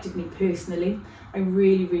that affected me personally. I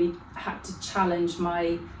really, really had to challenge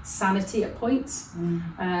my sanity at points,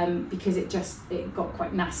 because it got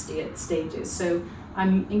quite nasty at stages. So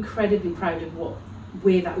I'm incredibly proud of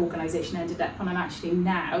where that organisation ended up, and I'm actually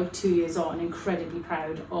now, 2 years on, incredibly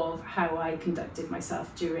proud of how I conducted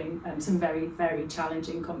myself during some very, very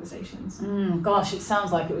challenging conversations. Gosh, it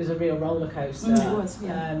sounds like it was a real roller coaster. It was,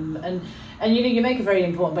 yeah. And you know, you make a very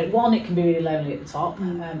important point. One, it can be really lonely at the top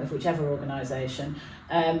of whichever organisation.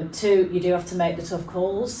 Two, you do have to make the tough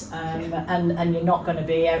calls, and you're not going to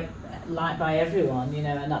be liked by everyone, you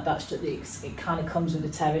know, and that's just, it kind of comes with the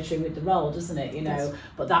territory, with the role, doesn't it, you know? Yes.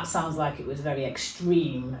 But that sounds like it was a very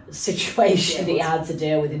extreme situation that you had to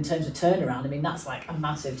deal with in terms of turnaround. I mean, that's like a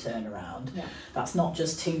massive turnaround. Yeah. That's not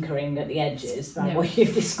just tinkering at the edges, right? What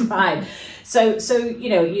you've described. So you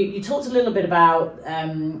know, you talked a little bit about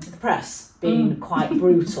the press being quite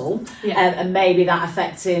brutal, and maybe that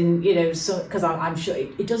affecting, you know, because I'm sure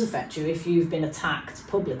it does affect you if you've been attacked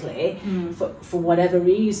publicly for whatever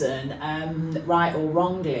reason, right or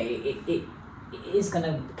wrongly. It is going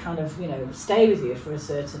to kind of, you know, stay with you for a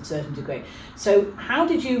certain degree. So how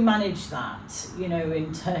did you manage that, you know,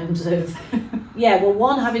 in terms of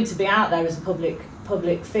one, having to be out there as a public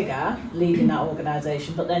figure leading that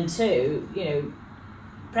organisation, but then two, you know,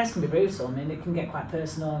 press can be brutal. I mean, it can get quite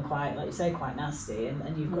personal and quite, like you say, quite nasty,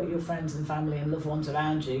 and you've got your friends and family and loved ones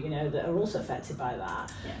around you, you know, that are also affected by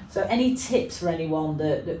that. So any tips for anyone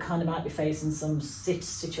that kind of might be facing some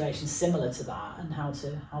situation similar to that, and how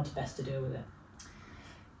to best to deal with it?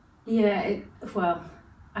 Well,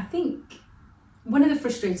 I think one of the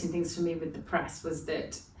frustrating things for me with the press was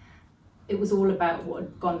that it was all about what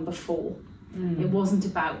had gone before. It wasn't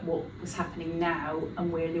about what was happening now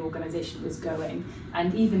and where the organisation was going.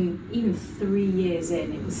 And even 3 years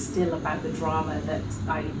in, it was still about the drama that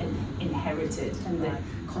I inherited and the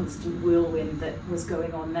constant whirlwind that was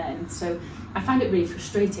going on then. So I found it really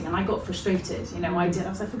frustrating, and I got frustrated. You know, I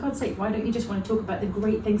was like, for God's sake, why don't you just want to talk about the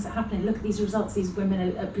great things that are happening? Look at these results these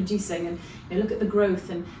women are producing, and you know, look at the growth.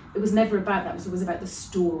 And it was never about that. It was about the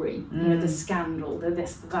story, you know, the scandal, the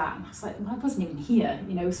this, the that. And I was like, well, I wasn't even here,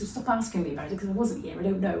 you know, so stop asking me about it, because I wasn't here, I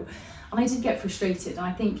don't know. And I did get frustrated, and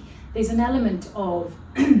I think there's an element of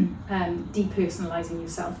depersonalising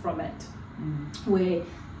yourself from it, where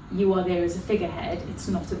you are there as a figurehead, it's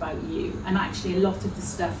not about you. And actually a lot of the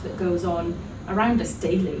stuff that goes on around us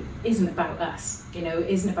daily isn't about us, you know,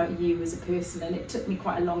 isn't about you as a person. And it took me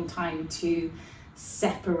quite a long time to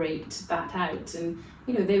separate that out. And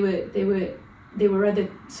you know, there were other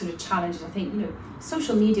sort of challenges. I think, you know,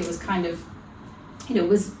 social media was kind of, you know,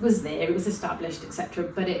 was there, it was established, etc.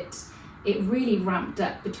 But it really ramped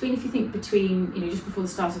up between, you know, just before the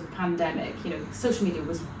start of the pandemic, you know, social media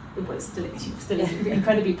was still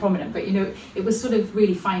incredibly prominent, but you know, it was sort of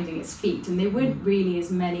really finding its feet, and there weren't really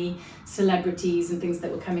as many celebrities and things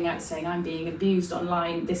that were coming out saying, I'm being abused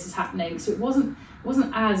online, this is happening. So it wasn't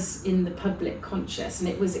as in the public conscious, and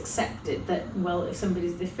it was accepted that, well, if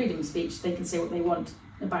somebody's the freedom of speech, they can say what they want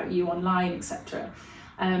about you online, etc.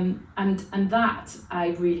 And that I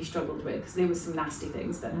really struggled with, because there were some nasty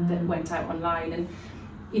things that went out online, and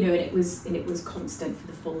you know, and it was constant for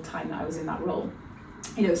the full time that I was in that role.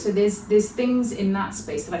 You know, so there's things in that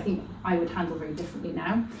space that I think I would handle very differently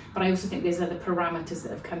now, but I also think there's other parameters that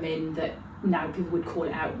have come in that now people would call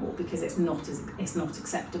it out more because it's not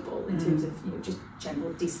acceptable in terms of, you know, just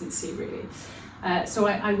general decency, really. So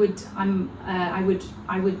I would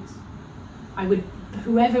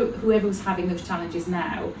whoever was having those challenges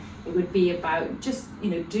now, it would be about just,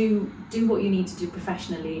 you know, do what you need to do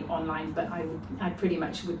professionally online, but I pretty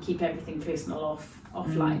much would keep everything personal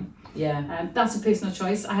offline. Yeah. That's a personal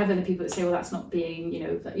choice. I have other people that say, well, that's not being, you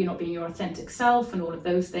know, that you're not being your authentic self and all of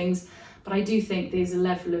those things. But I do think there's a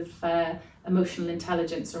level of emotional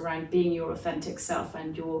intelligence around being your authentic self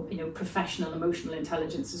and your, you know, professional emotional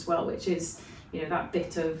intelligence as well, which is, you know, that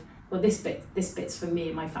bit of, well, this bit's for me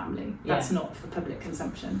and my family. That's not for public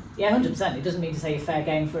consumption. Yeah, 100%. It doesn't mean to say you're fair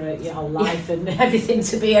game for your whole life and everything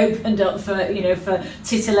to be opened up for, you know, for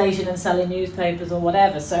titillation and selling newspapers or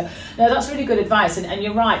whatever. So, no, that's really good advice. And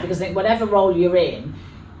you're right, because I think whatever role you're in,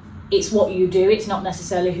 it's what you do. It's not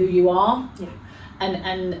necessarily who you are. Yeah.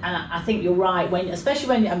 And I think you're right, especially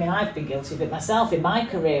when, I mean, I've been guilty of it myself in my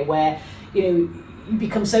career, where, you know, you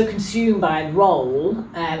become so consumed by the role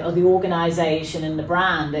or the organisation and the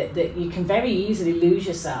brand that you can very easily lose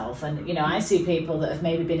yourself. And, you know, I see people that have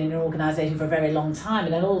maybe been in an organisation for a very long time,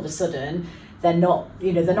 and then all of a sudden they're not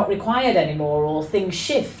required anymore, or things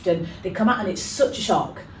shift and they come out, and it's such a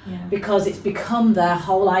shock because it's become their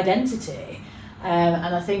whole identity.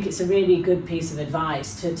 And I think it's a really good piece of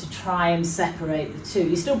advice to try and separate the two.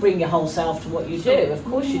 You still bring your whole self to what you do, of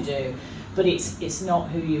course you do, but it's not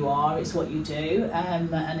who you are, it's what you do.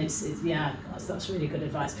 And it's that's really good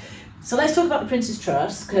advice. So let's talk about the Prince's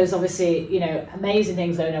Trust, because obviously, you know, amazing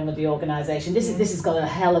things going on with the organisation. This has got a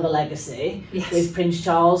hell of a legacy with Prince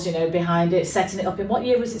Charles, you know, behind it, setting it up. In what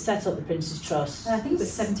year was it set up, the Prince's Trust? I think it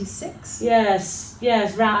was 76. Yes,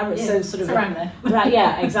 right. So sort of around there. Right,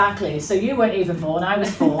 yeah, exactly. So you weren't even born, I was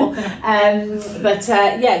 4. But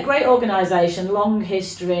great organisation, long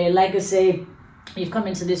history, legacy. You've come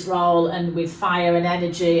into this role and with fire and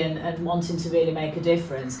energy and wanting to really make a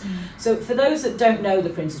difference. So for those that don't know the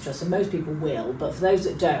Prince's Trust, and most people will, but for those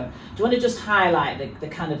that don't, do you want to just highlight the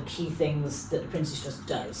kind of key things that the Prince's Trust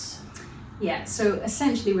does? Yeah, so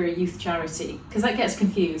essentially we're a youth charity, because that gets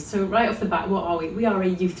confused. So right off the bat, what are we? We are a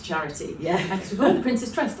youth charity. Yeah. Because we've got the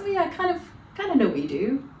Prince's Trust. Oh yeah, kind of know what you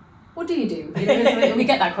do. What do you do? You know, we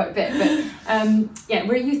get that quite a bit, but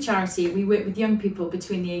we're a youth charity. We work with young people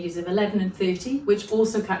between the ages of 11 and 30, which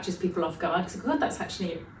also catches people off guard, because God, that's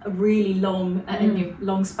actually a really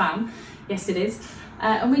long span. Yes, it is.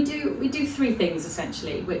 And we do 3 things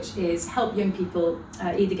essentially, which is help young people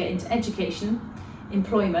either get into education,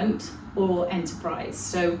 employment, or enterprise.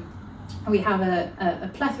 So we have a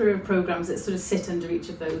plethora of programs that sort of sit under each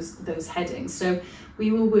of those headings. So we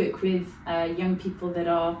will work with young people that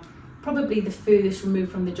are probably the furthest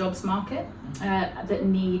removed from the jobs market, that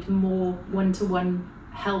need more one-to-one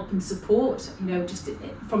help and support, you know, just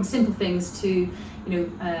from simple things to, you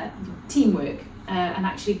know, teamwork, and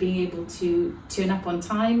actually being able to turn up on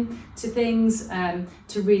time to things,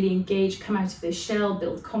 to really engage, come out of their shell,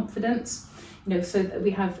 build confidence. You know, so that we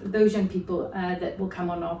have those young people that will come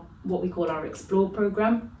on what we call our Explore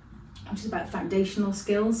program, which is about foundational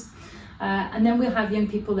skills. And then we'll have young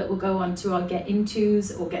people that will go on to our Get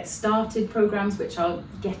Into's or Get Started programs, which are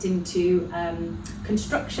get into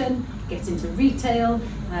construction, get into retail,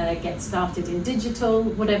 get started in digital,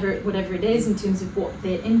 whatever it is in terms of what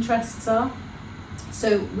their interests are.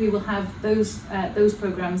 So we will have those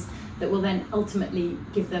programs that will then ultimately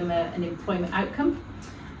give them an employment outcome.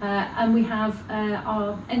 And we have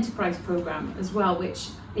our enterprise program as well, which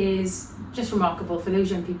is just remarkable for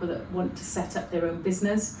those young people that want to set up their own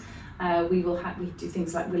business. We do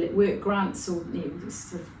things like Will It Work grants, or, you know,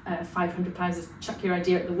 sort of £500 of chuck your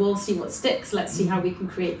idea at the wall, see what sticks. Let's see how we can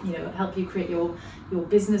help you create your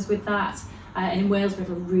business with that. And in Wales, we have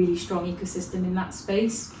a really strong ecosystem in that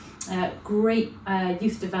space. Great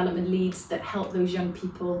youth development leads that help those young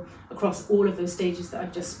people across all of those stages that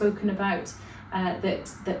I've just spoken about.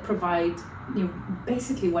 That provide, you know,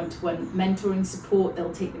 basically one-to-one mentoring support.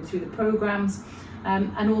 They'll take them through the programs.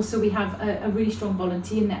 And also we have a really strong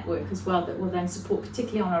volunteer network as well that will then support,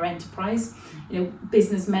 particularly on our enterprise, you know,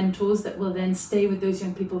 business mentors that will then stay with those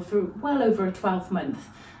young people for well over a 12-month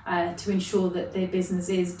to ensure that their business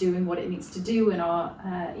is doing what it needs to do and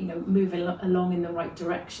are, you know, moving along in the right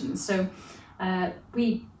direction. So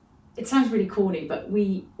it sounds really corny, but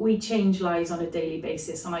we change lives on a daily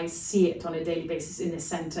basis, and I see it on a daily basis in the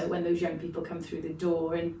centre when those young people come through the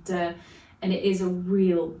door. And it is a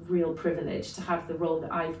real privilege to have the role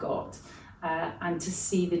that I've got, and to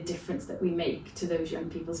see the difference that we make to those young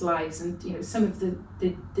people's lives. And, you know, some of the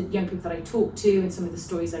young people that I talk to and some of the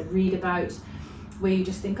stories I read about, where you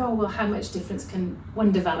just think, oh, well, how much difference can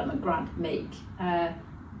one development grant make?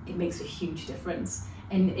 it makes a huge difference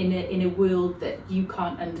in a world that you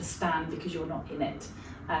can't understand because you're not in it.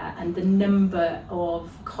 And the number of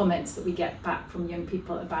comments that we get back from young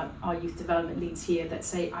people about our youth development leads here that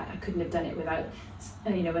say, I couldn't have done it without,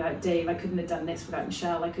 without Dave, I couldn't have done this without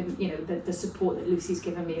Michelle, I couldn't, the support that Lucy's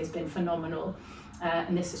given me has been phenomenal.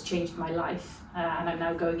 And this has changed my life, and I'm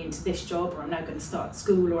now going into this job, or I'm now going to start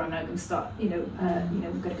school, or I'm now going to start,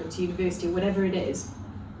 I'm going to go to university, or whatever it is.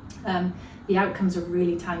 The outcomes are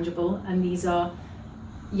really tangible, and these are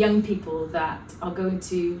young people that are going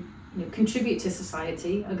to contribute to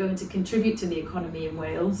society, are going to contribute to the economy in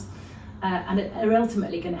Wales, and are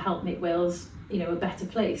ultimately going to help make Wales, a better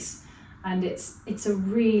place. And it's a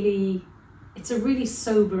really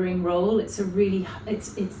sobering role. It is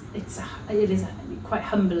quite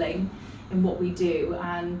humbling in what we do,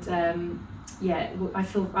 and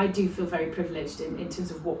I do feel very privileged in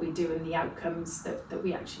terms of what we do and the outcomes that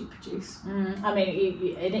we actually produce. I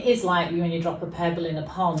mean, it is like when you drop a pebble in a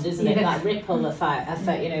pond, isn't it? That ripple effect.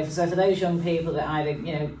 So for those young people that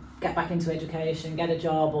either get back into education, get a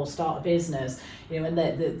job, or start a business, and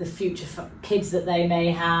the future kids that they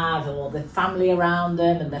may have, or the family around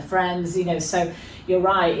them and their friends, so you're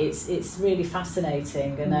right, it's really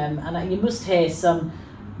fascinating, and you must hear some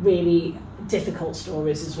really difficult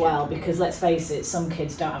stories as well, because let's face it, some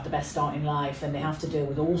kids don't have the best start in life, and they have to deal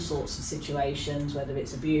with all sorts of situations, whether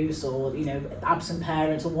it's abuse or absent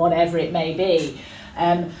parents or whatever it may be.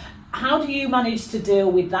 How do you manage to deal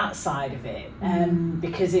with that side of it?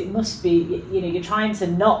 Because it must be, you're trying to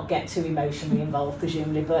not get too emotionally involved,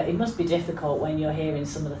 presumably, but it must be difficult when you're hearing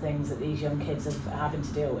some of the things that these young kids are having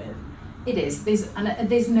to deal with. It is. There's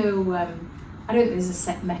no, I don't think there's a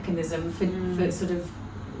set mechanism for sort of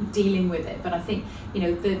dealing with it, but I think,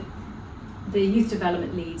 the youth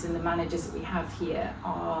development leads and the managers that we have here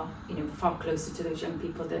are, far closer to those young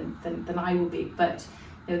people than I will be, but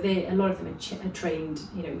a lot of them are trained,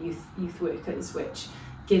 youth workers, which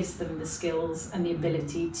gives them the skills and the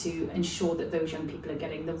ability to ensure that those young people are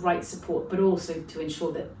getting the right support, but also to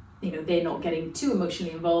ensure that they're not getting too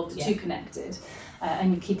emotionally involved, too connected,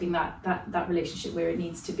 and keeping that relationship where it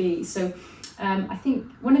needs to be. So I think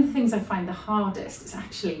one of the things I find the hardest is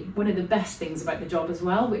actually one of the best things about the job as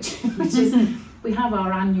well, which is we have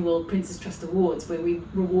our annual Prince's Trust Awards where we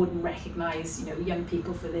reward and recognise young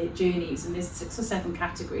people for their journeys, and there's 6 or 7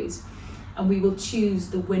 categories, and we will choose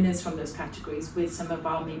the winners from those categories with some of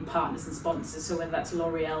our main partners and sponsors. So whether that's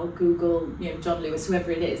L'Oreal, Google, John Lewis,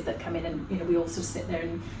 whoever it is that come in, and we all sort of sit there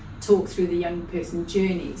and talk through the young person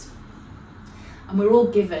journeys, and we're all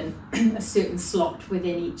given a certain slot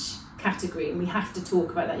within each category, and we have to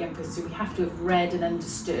talk about that young person, so we have to have read and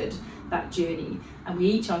understood that journey, and we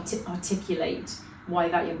each articulate why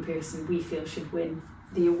that young person we feel should win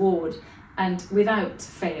the award. And without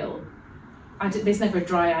fail, there's never a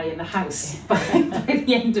dry eye in the house by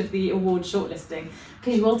the end of the award shortlisting,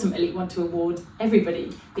 because you ultimately want to award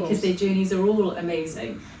everybody, because their journeys are all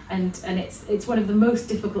amazing, and it's one of the most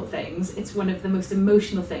difficult things, it's one of the most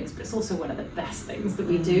emotional things, but it's also one of the best things that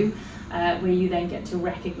we do, where you then get to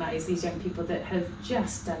recognise these young people that have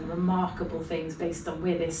just done remarkable things based on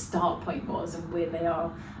where their start point was and where they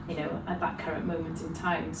are at that current moment in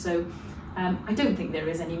time. So I don't think there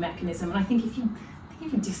is any mechanism, and I think if you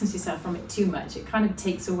distance yourself from it too much, it kind of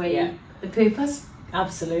takes away the purpose.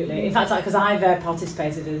 Absolutely. In fact, because I've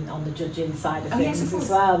participated on the judging side of things as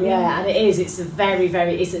well. And it's a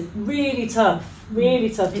it's a really tough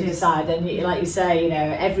to decide. And like you say,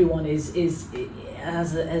 everyone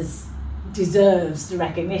deserves the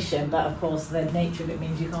recognition, but of course the nature of it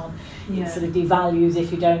means you can't, it sort of devalues if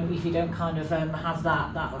you don't kind of have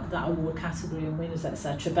that award category and winners,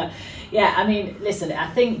 etc. But I mean, listen, I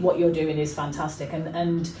think what you're doing is fantastic,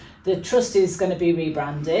 and the trust is going to be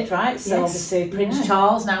rebranded, right? So obviously Prince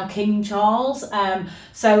Charles, now King Charles,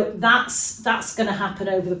 so that's going to happen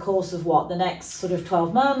over the course of the next sort of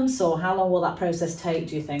 12 months, or how long will that process take,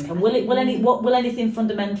 do you think? And will anything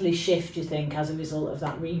fundamentally shift, do you think, as a result of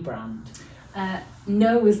that rebrand?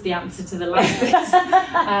 No is the answer to the last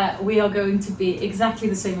bit. We are going to be exactly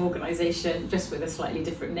the same organisation, just with a slightly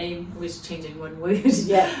different name. We're just changing one word.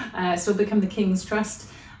 So we'll become the King's Trust,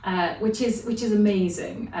 which is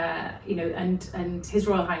amazing. And His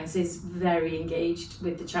Royal Highness is very engaged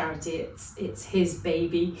with the charity. It's his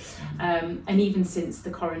baby, and even since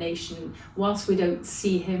the coronation, whilst we don't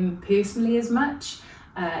see him personally as much,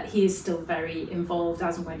 he is still very involved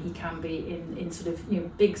as and when he can be in sort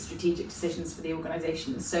of big strategic decisions for the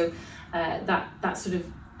organisation. So that sort of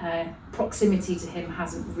proximity to him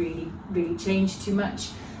hasn't really changed too much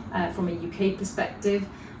from a UK perspective.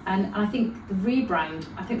 And I think the rebrand,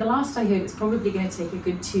 I think the last I heard, it's probably going to take a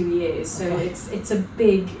good 2 years. So it's a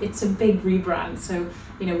big rebrand. So,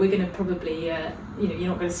 you know, we're going to probably, you know, you're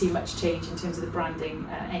not going to see much change in terms of the branding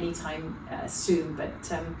anytime soon. But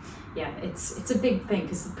yeah, it's a big thing,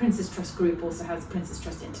 because the Prince's Trust Group also has Prince's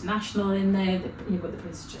Trust International in there. You've got the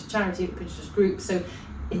Prince's Trust Charity, the Prince's Trust Group. So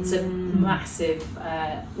it's a massive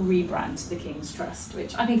rebrand to the King's Trust,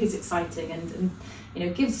 which I think is exciting and you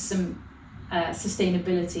know, gives us some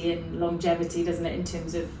sustainability and longevity, doesn't it, in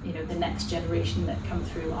terms of, you know, the next generation that come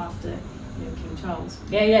through after, you know, King Charles.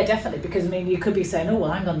 Yeah, definitely, because I mean, you could be saying, oh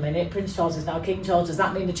well, hang on a minute, Prince Charles is now King Charles, does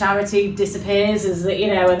that mean the charity disappears, is that, you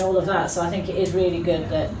know, and all of that. So I think it is really good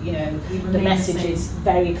that, you know, the message is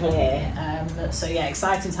very clear. So yeah,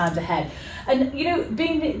 exciting times ahead. And you know,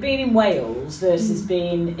 being in Wales versus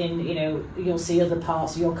being in, you know, you'll see other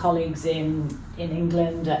parts of your colleagues in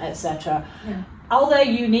England, etc. Yeah. Are there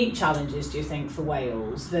unique challenges, do you think, for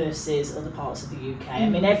Wales versus other parts of the UK? I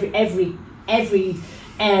mean, every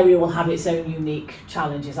area will have its own unique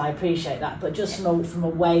challenges. I appreciate that, but just from a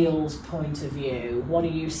Wales point of view, what do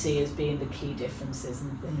you see as being the key differences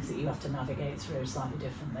and things that you have to navigate through slightly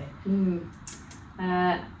differently?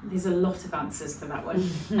 There's a lot of answers to that one.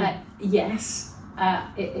 Yes.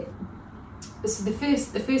 So the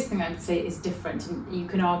first thing I would say is different, and you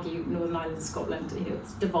can argue Northern Ireland and Scotland, you know,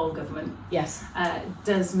 it's devolved government. Yes.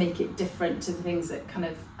 Does make it different to the things that kind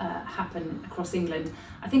of happen across England.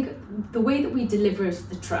 I think the way that we deliver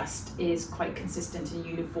the trust is quite consistent and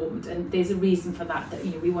uniformed, and there's a reason for that. That,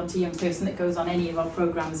 you know, we want a young person that goes on any of our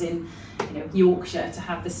programmes in, you know, Yorkshire to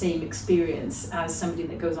have the same experience as somebody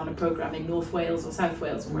that goes on a programme in North Wales or South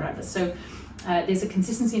Wales or wherever. So there's a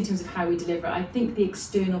consistency in terms of how we deliver. I think the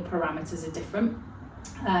external parameters are different.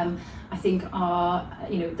 I think our,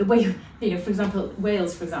 you know, the way, you know, for example,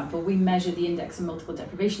 Wales, for example, we measure the index of multiple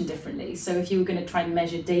deprivation differently. So if you were going to try and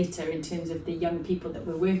measure data in terms of the young people that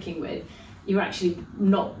we're working with, you're actually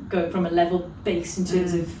not going from a level base in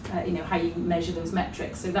terms of, you know, how you measure those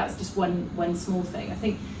metrics. So that's just one small thing. I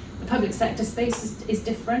think the public sector space is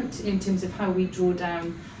different in terms of how we draw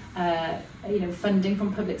down you know, funding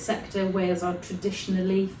from public sector. Wales are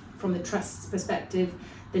traditionally, from the trust's perspective,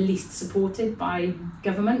 the least supported by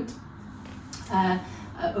government.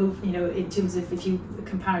 You know, in terms of, if you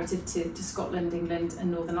comparative to Scotland, England,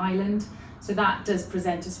 and Northern Ireland. So that does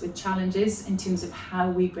present us with challenges in terms of how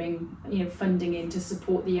we bring, you know, funding in to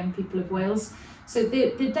support the young people of Wales. So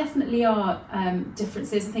there definitely are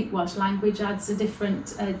differences. I think Welsh language adds a different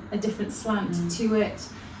slant to it.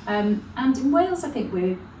 And in Wales, I think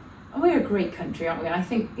we're a great country, aren't we? I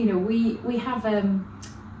think, you know, we have an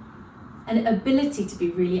ability to be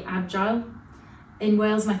really agile in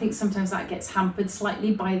Wales, and I think sometimes that gets hampered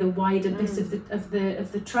slightly by the wider bit of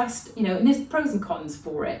the trust. You know, and there's pros and cons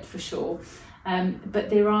for it, for sure.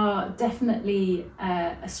 But there are definitely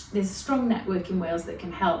there's a strong network in Wales that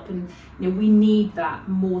can help, and you know, we need that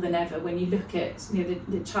more than ever. When you look at, you know,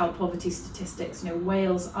 the child poverty statistics, you know,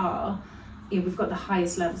 Wales are, you know, we've got the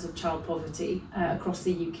highest levels of child poverty across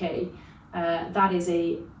the UK. That is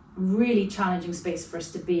a really challenging space for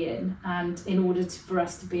us to be in, and in order for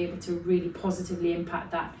us to be able to really positively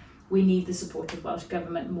impact that, we need the support of Welsh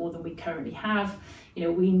Government more than we currently have. You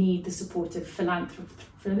know, we need the support of philanthropic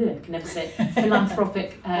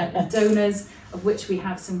donors, of which we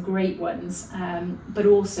have some great ones, but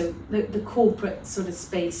also the corporate sort of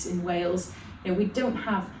space in Wales. You know, we don't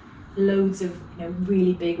have loads of, you know,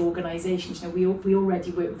 really big organisations. You know, we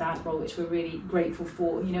already work with Admiral, which we're really grateful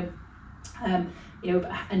for. You know,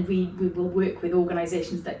 and we will work with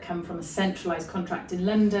organisations that come from a centralised contract in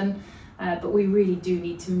London, but we really do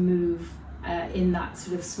need to move in that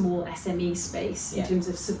sort of small SME space in terms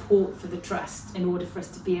of support for the trust, in order for us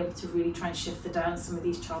to be able to really try and shift the dial on some of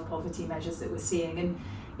these child poverty measures that we're seeing. And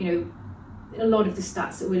you know, a lot of the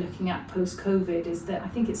stats that we're looking at post-COVID is that I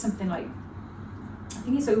think it's something like, I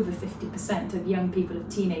think it's over 50% of young people, of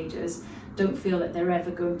teenagers, don't feel that they're ever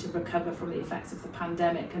going to recover from the effects of the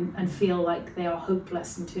pandemic, and feel like they are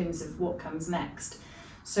hopeless in terms of what comes next.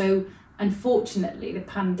 So unfortunately, the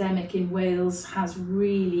pandemic in Wales has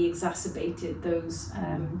really exacerbated those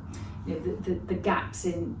you know, the gaps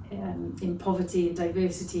in poverty and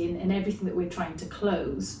diversity and everything that we're trying to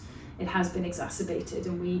close. It has been exacerbated,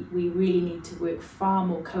 and we really need to work far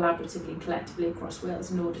more collaboratively and collectively across Wales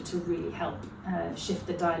in order to really help shift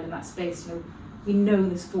the dial in that space. You know, we know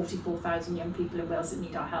there's 44,000 young people in Wales that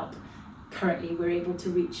need our help. Currently, we're able to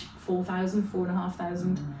reach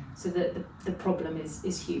 4,500, so that the problem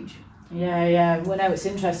is huge. Yeah. Well, no, it's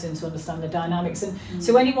interesting to understand the dynamics. And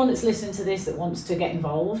so anyone that's listening to this that wants to get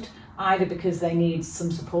involved, either because they need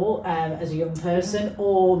some support as a young person,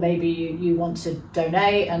 or maybe you want to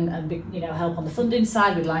donate and be, you know, help on the funding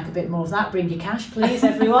side. We'd like a bit more of that. Bring your cash, please,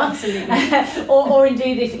 everyone. Absolutely. or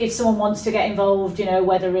indeed, if someone wants to get involved, you know,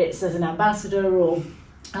 whether it's as an ambassador or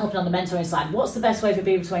helping on the mentoring side, what's the best way for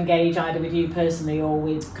people to engage either with you personally or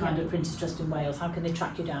with kind of Prince's Trust in Wales? How can they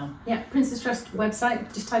track you down? Yeah, Prince's Trust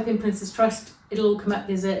website, just type in Prince's Trust, it'll all come up.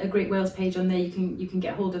 There's a Great Wales page on there, you can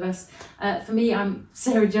get hold of us. For me, I'm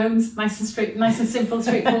Sarah Jones, nice and simple,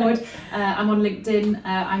 straightforward. I'm on LinkedIn,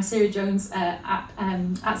 I'm Sarah Jones, at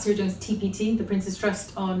Sarah Jones TPT, the Prince's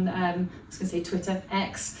Trust on, I was going to say Twitter,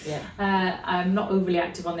 X. Yeah. I'm not overly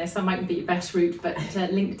active on this, that mightn't be your best route, but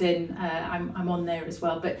LinkedIn, I'm on there as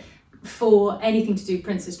well. But for anything to do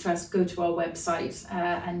Prince's Trust, go to our website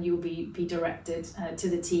and you'll be directed to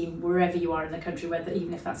the team wherever you are in the country, whether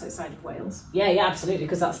even if that's outside of Wales. Yeah, absolutely,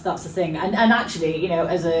 because that's the thing. And actually, you know,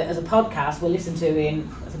 as a podcast, we're listened to in,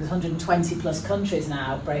 I think, 120 plus countries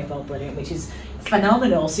now, Brave, Bold, Brilliant, which is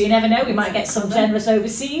phenomenal. So you never know, we might get some generous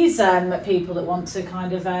overseas people that want to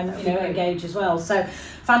kind of you know, engage as well. So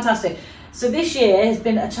fantastic. So this year has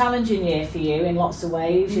been a challenging year for you in lots of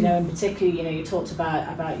ways, you know, and particularly, you know, you talked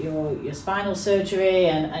about your spinal surgery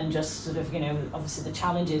and just sort of, you know, obviously the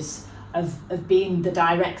challenges of being the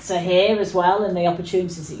director here as well and the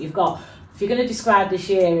opportunities that you've got. If you're going to describe this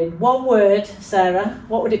year in one word, Sarah,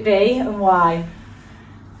 what would it be and why?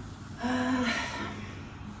 Can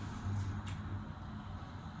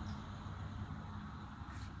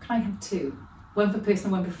I have two? One for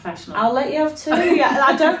personal, one for professional. I'll let you have two. Yeah,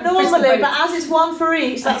 I don't normally, but as it's one for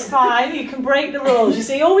each, that's fine. You can break the rules. You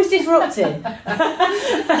see, always disrupting,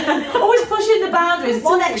 always pushing the boundaries.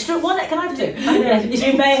 One, can I have two? Yeah,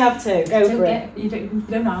 you may have two. Go for it. You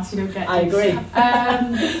don't ask, you don't get. I agree.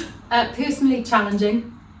 Personally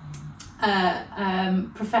challenging,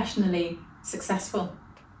 professionally successful.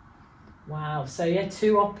 Wow. So yeah,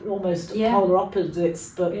 two almost polar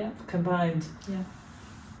opposites, but combined. Yeah.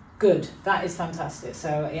 Good, that is fantastic.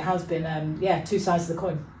 So it has been, two sides of the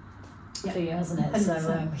coin for you, hasn't it? 100%.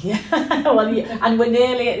 So yeah, well, and we're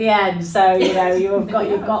nearly at the end. So you know you've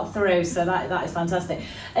got through. So that is fantastic.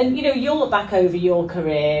 And you know you'll look back over your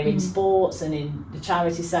career in sports and in the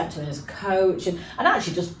charity sector and as a coach and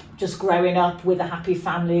actually just growing up with a happy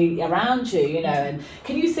family around you. You know, and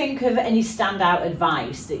can you think of any standout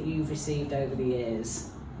advice that you've received over the years?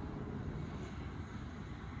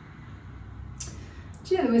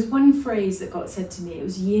 You know, there was one phrase that got said to me, it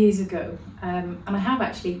was years ago, and I have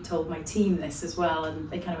actually told my team this as well,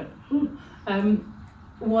 and they kind of went,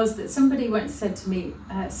 was that somebody once said to me,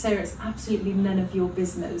 Sarah, it's absolutely none of your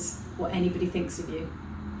business what anybody thinks of you.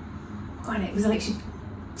 God, it was like she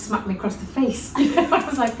smacked me across the face. I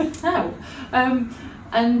was like, no.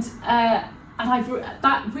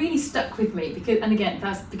 That really stuck with me because, and again,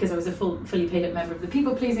 that's because I was a fully paid up member of the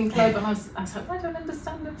People Pleasing Club, and I was like, I don't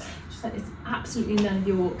understand it. She said, it's absolutely none of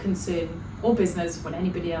your concern or business what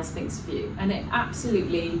anybody else thinks of you, and it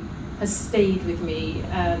absolutely has stayed with me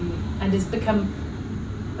and has become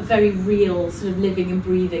a very real sort of living and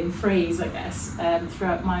breathing phrase, I guess,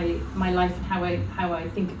 throughout my life and how I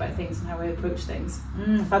think about things and how I approach things.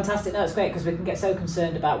 Fantastic. No, it's great because we can get so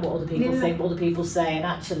concerned about what other people think, what other people say, and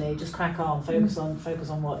actually just crack on, focus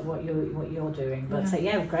on what you're doing. But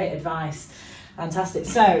great advice. Fantastic.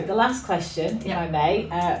 So the last question, if I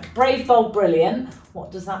may, Brave, Bold, Brilliant. What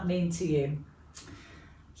does that mean to you?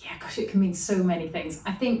 Yeah, gosh, it can mean so many things.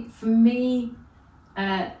 I think for me,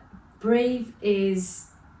 brave is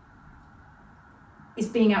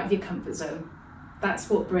being out of your comfort zone. That's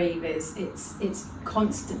what brave is. It's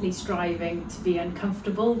constantly striving to be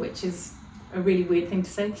uncomfortable, which is a really weird thing to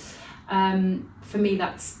say. For me,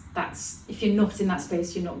 that's if you're not in that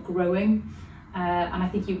space, you're not growing. And I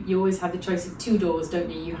think you always have the choice of two doors, don't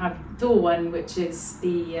you? You have door one, which is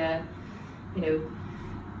the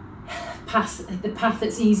path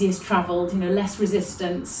that's easiest travelled, less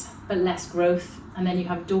resistance but less growth. And then you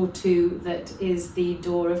have door two, that is the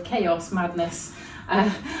door of chaos, madness,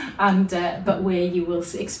 but where you will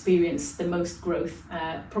experience the most growth,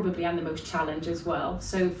 probably, and the most challenge as well.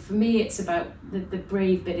 So for me, it's about the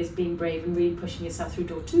brave bit is being brave and really pushing yourself through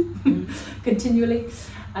door two continually.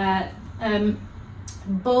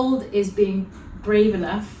 Bold is being brave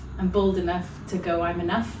enough and bold enough to go, I'm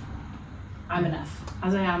enough.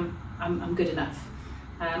 As I am, I'm good enough.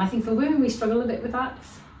 And I think for women, we struggle a bit with that.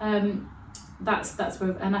 That's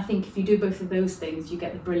where, and I think if you do both of those things, you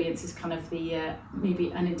get the brilliance is kind of the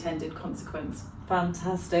maybe unintended consequence.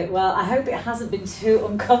 Fantastic. Well, I hope it hasn't been too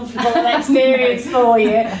uncomfortable an experience for you.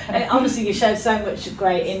 And honestly, you shared so much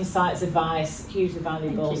great insights, advice, hugely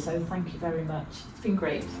valuable. So thank you very much. It's been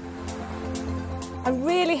great. I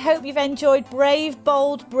really hope you've enjoyed Brave,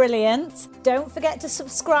 Bold, Brilliant. Don't forget to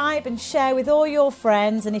subscribe and share with all your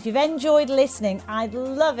friends. And if you've enjoyed listening, I'd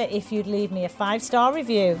love it if you'd leave me a 5-star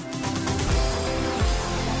review.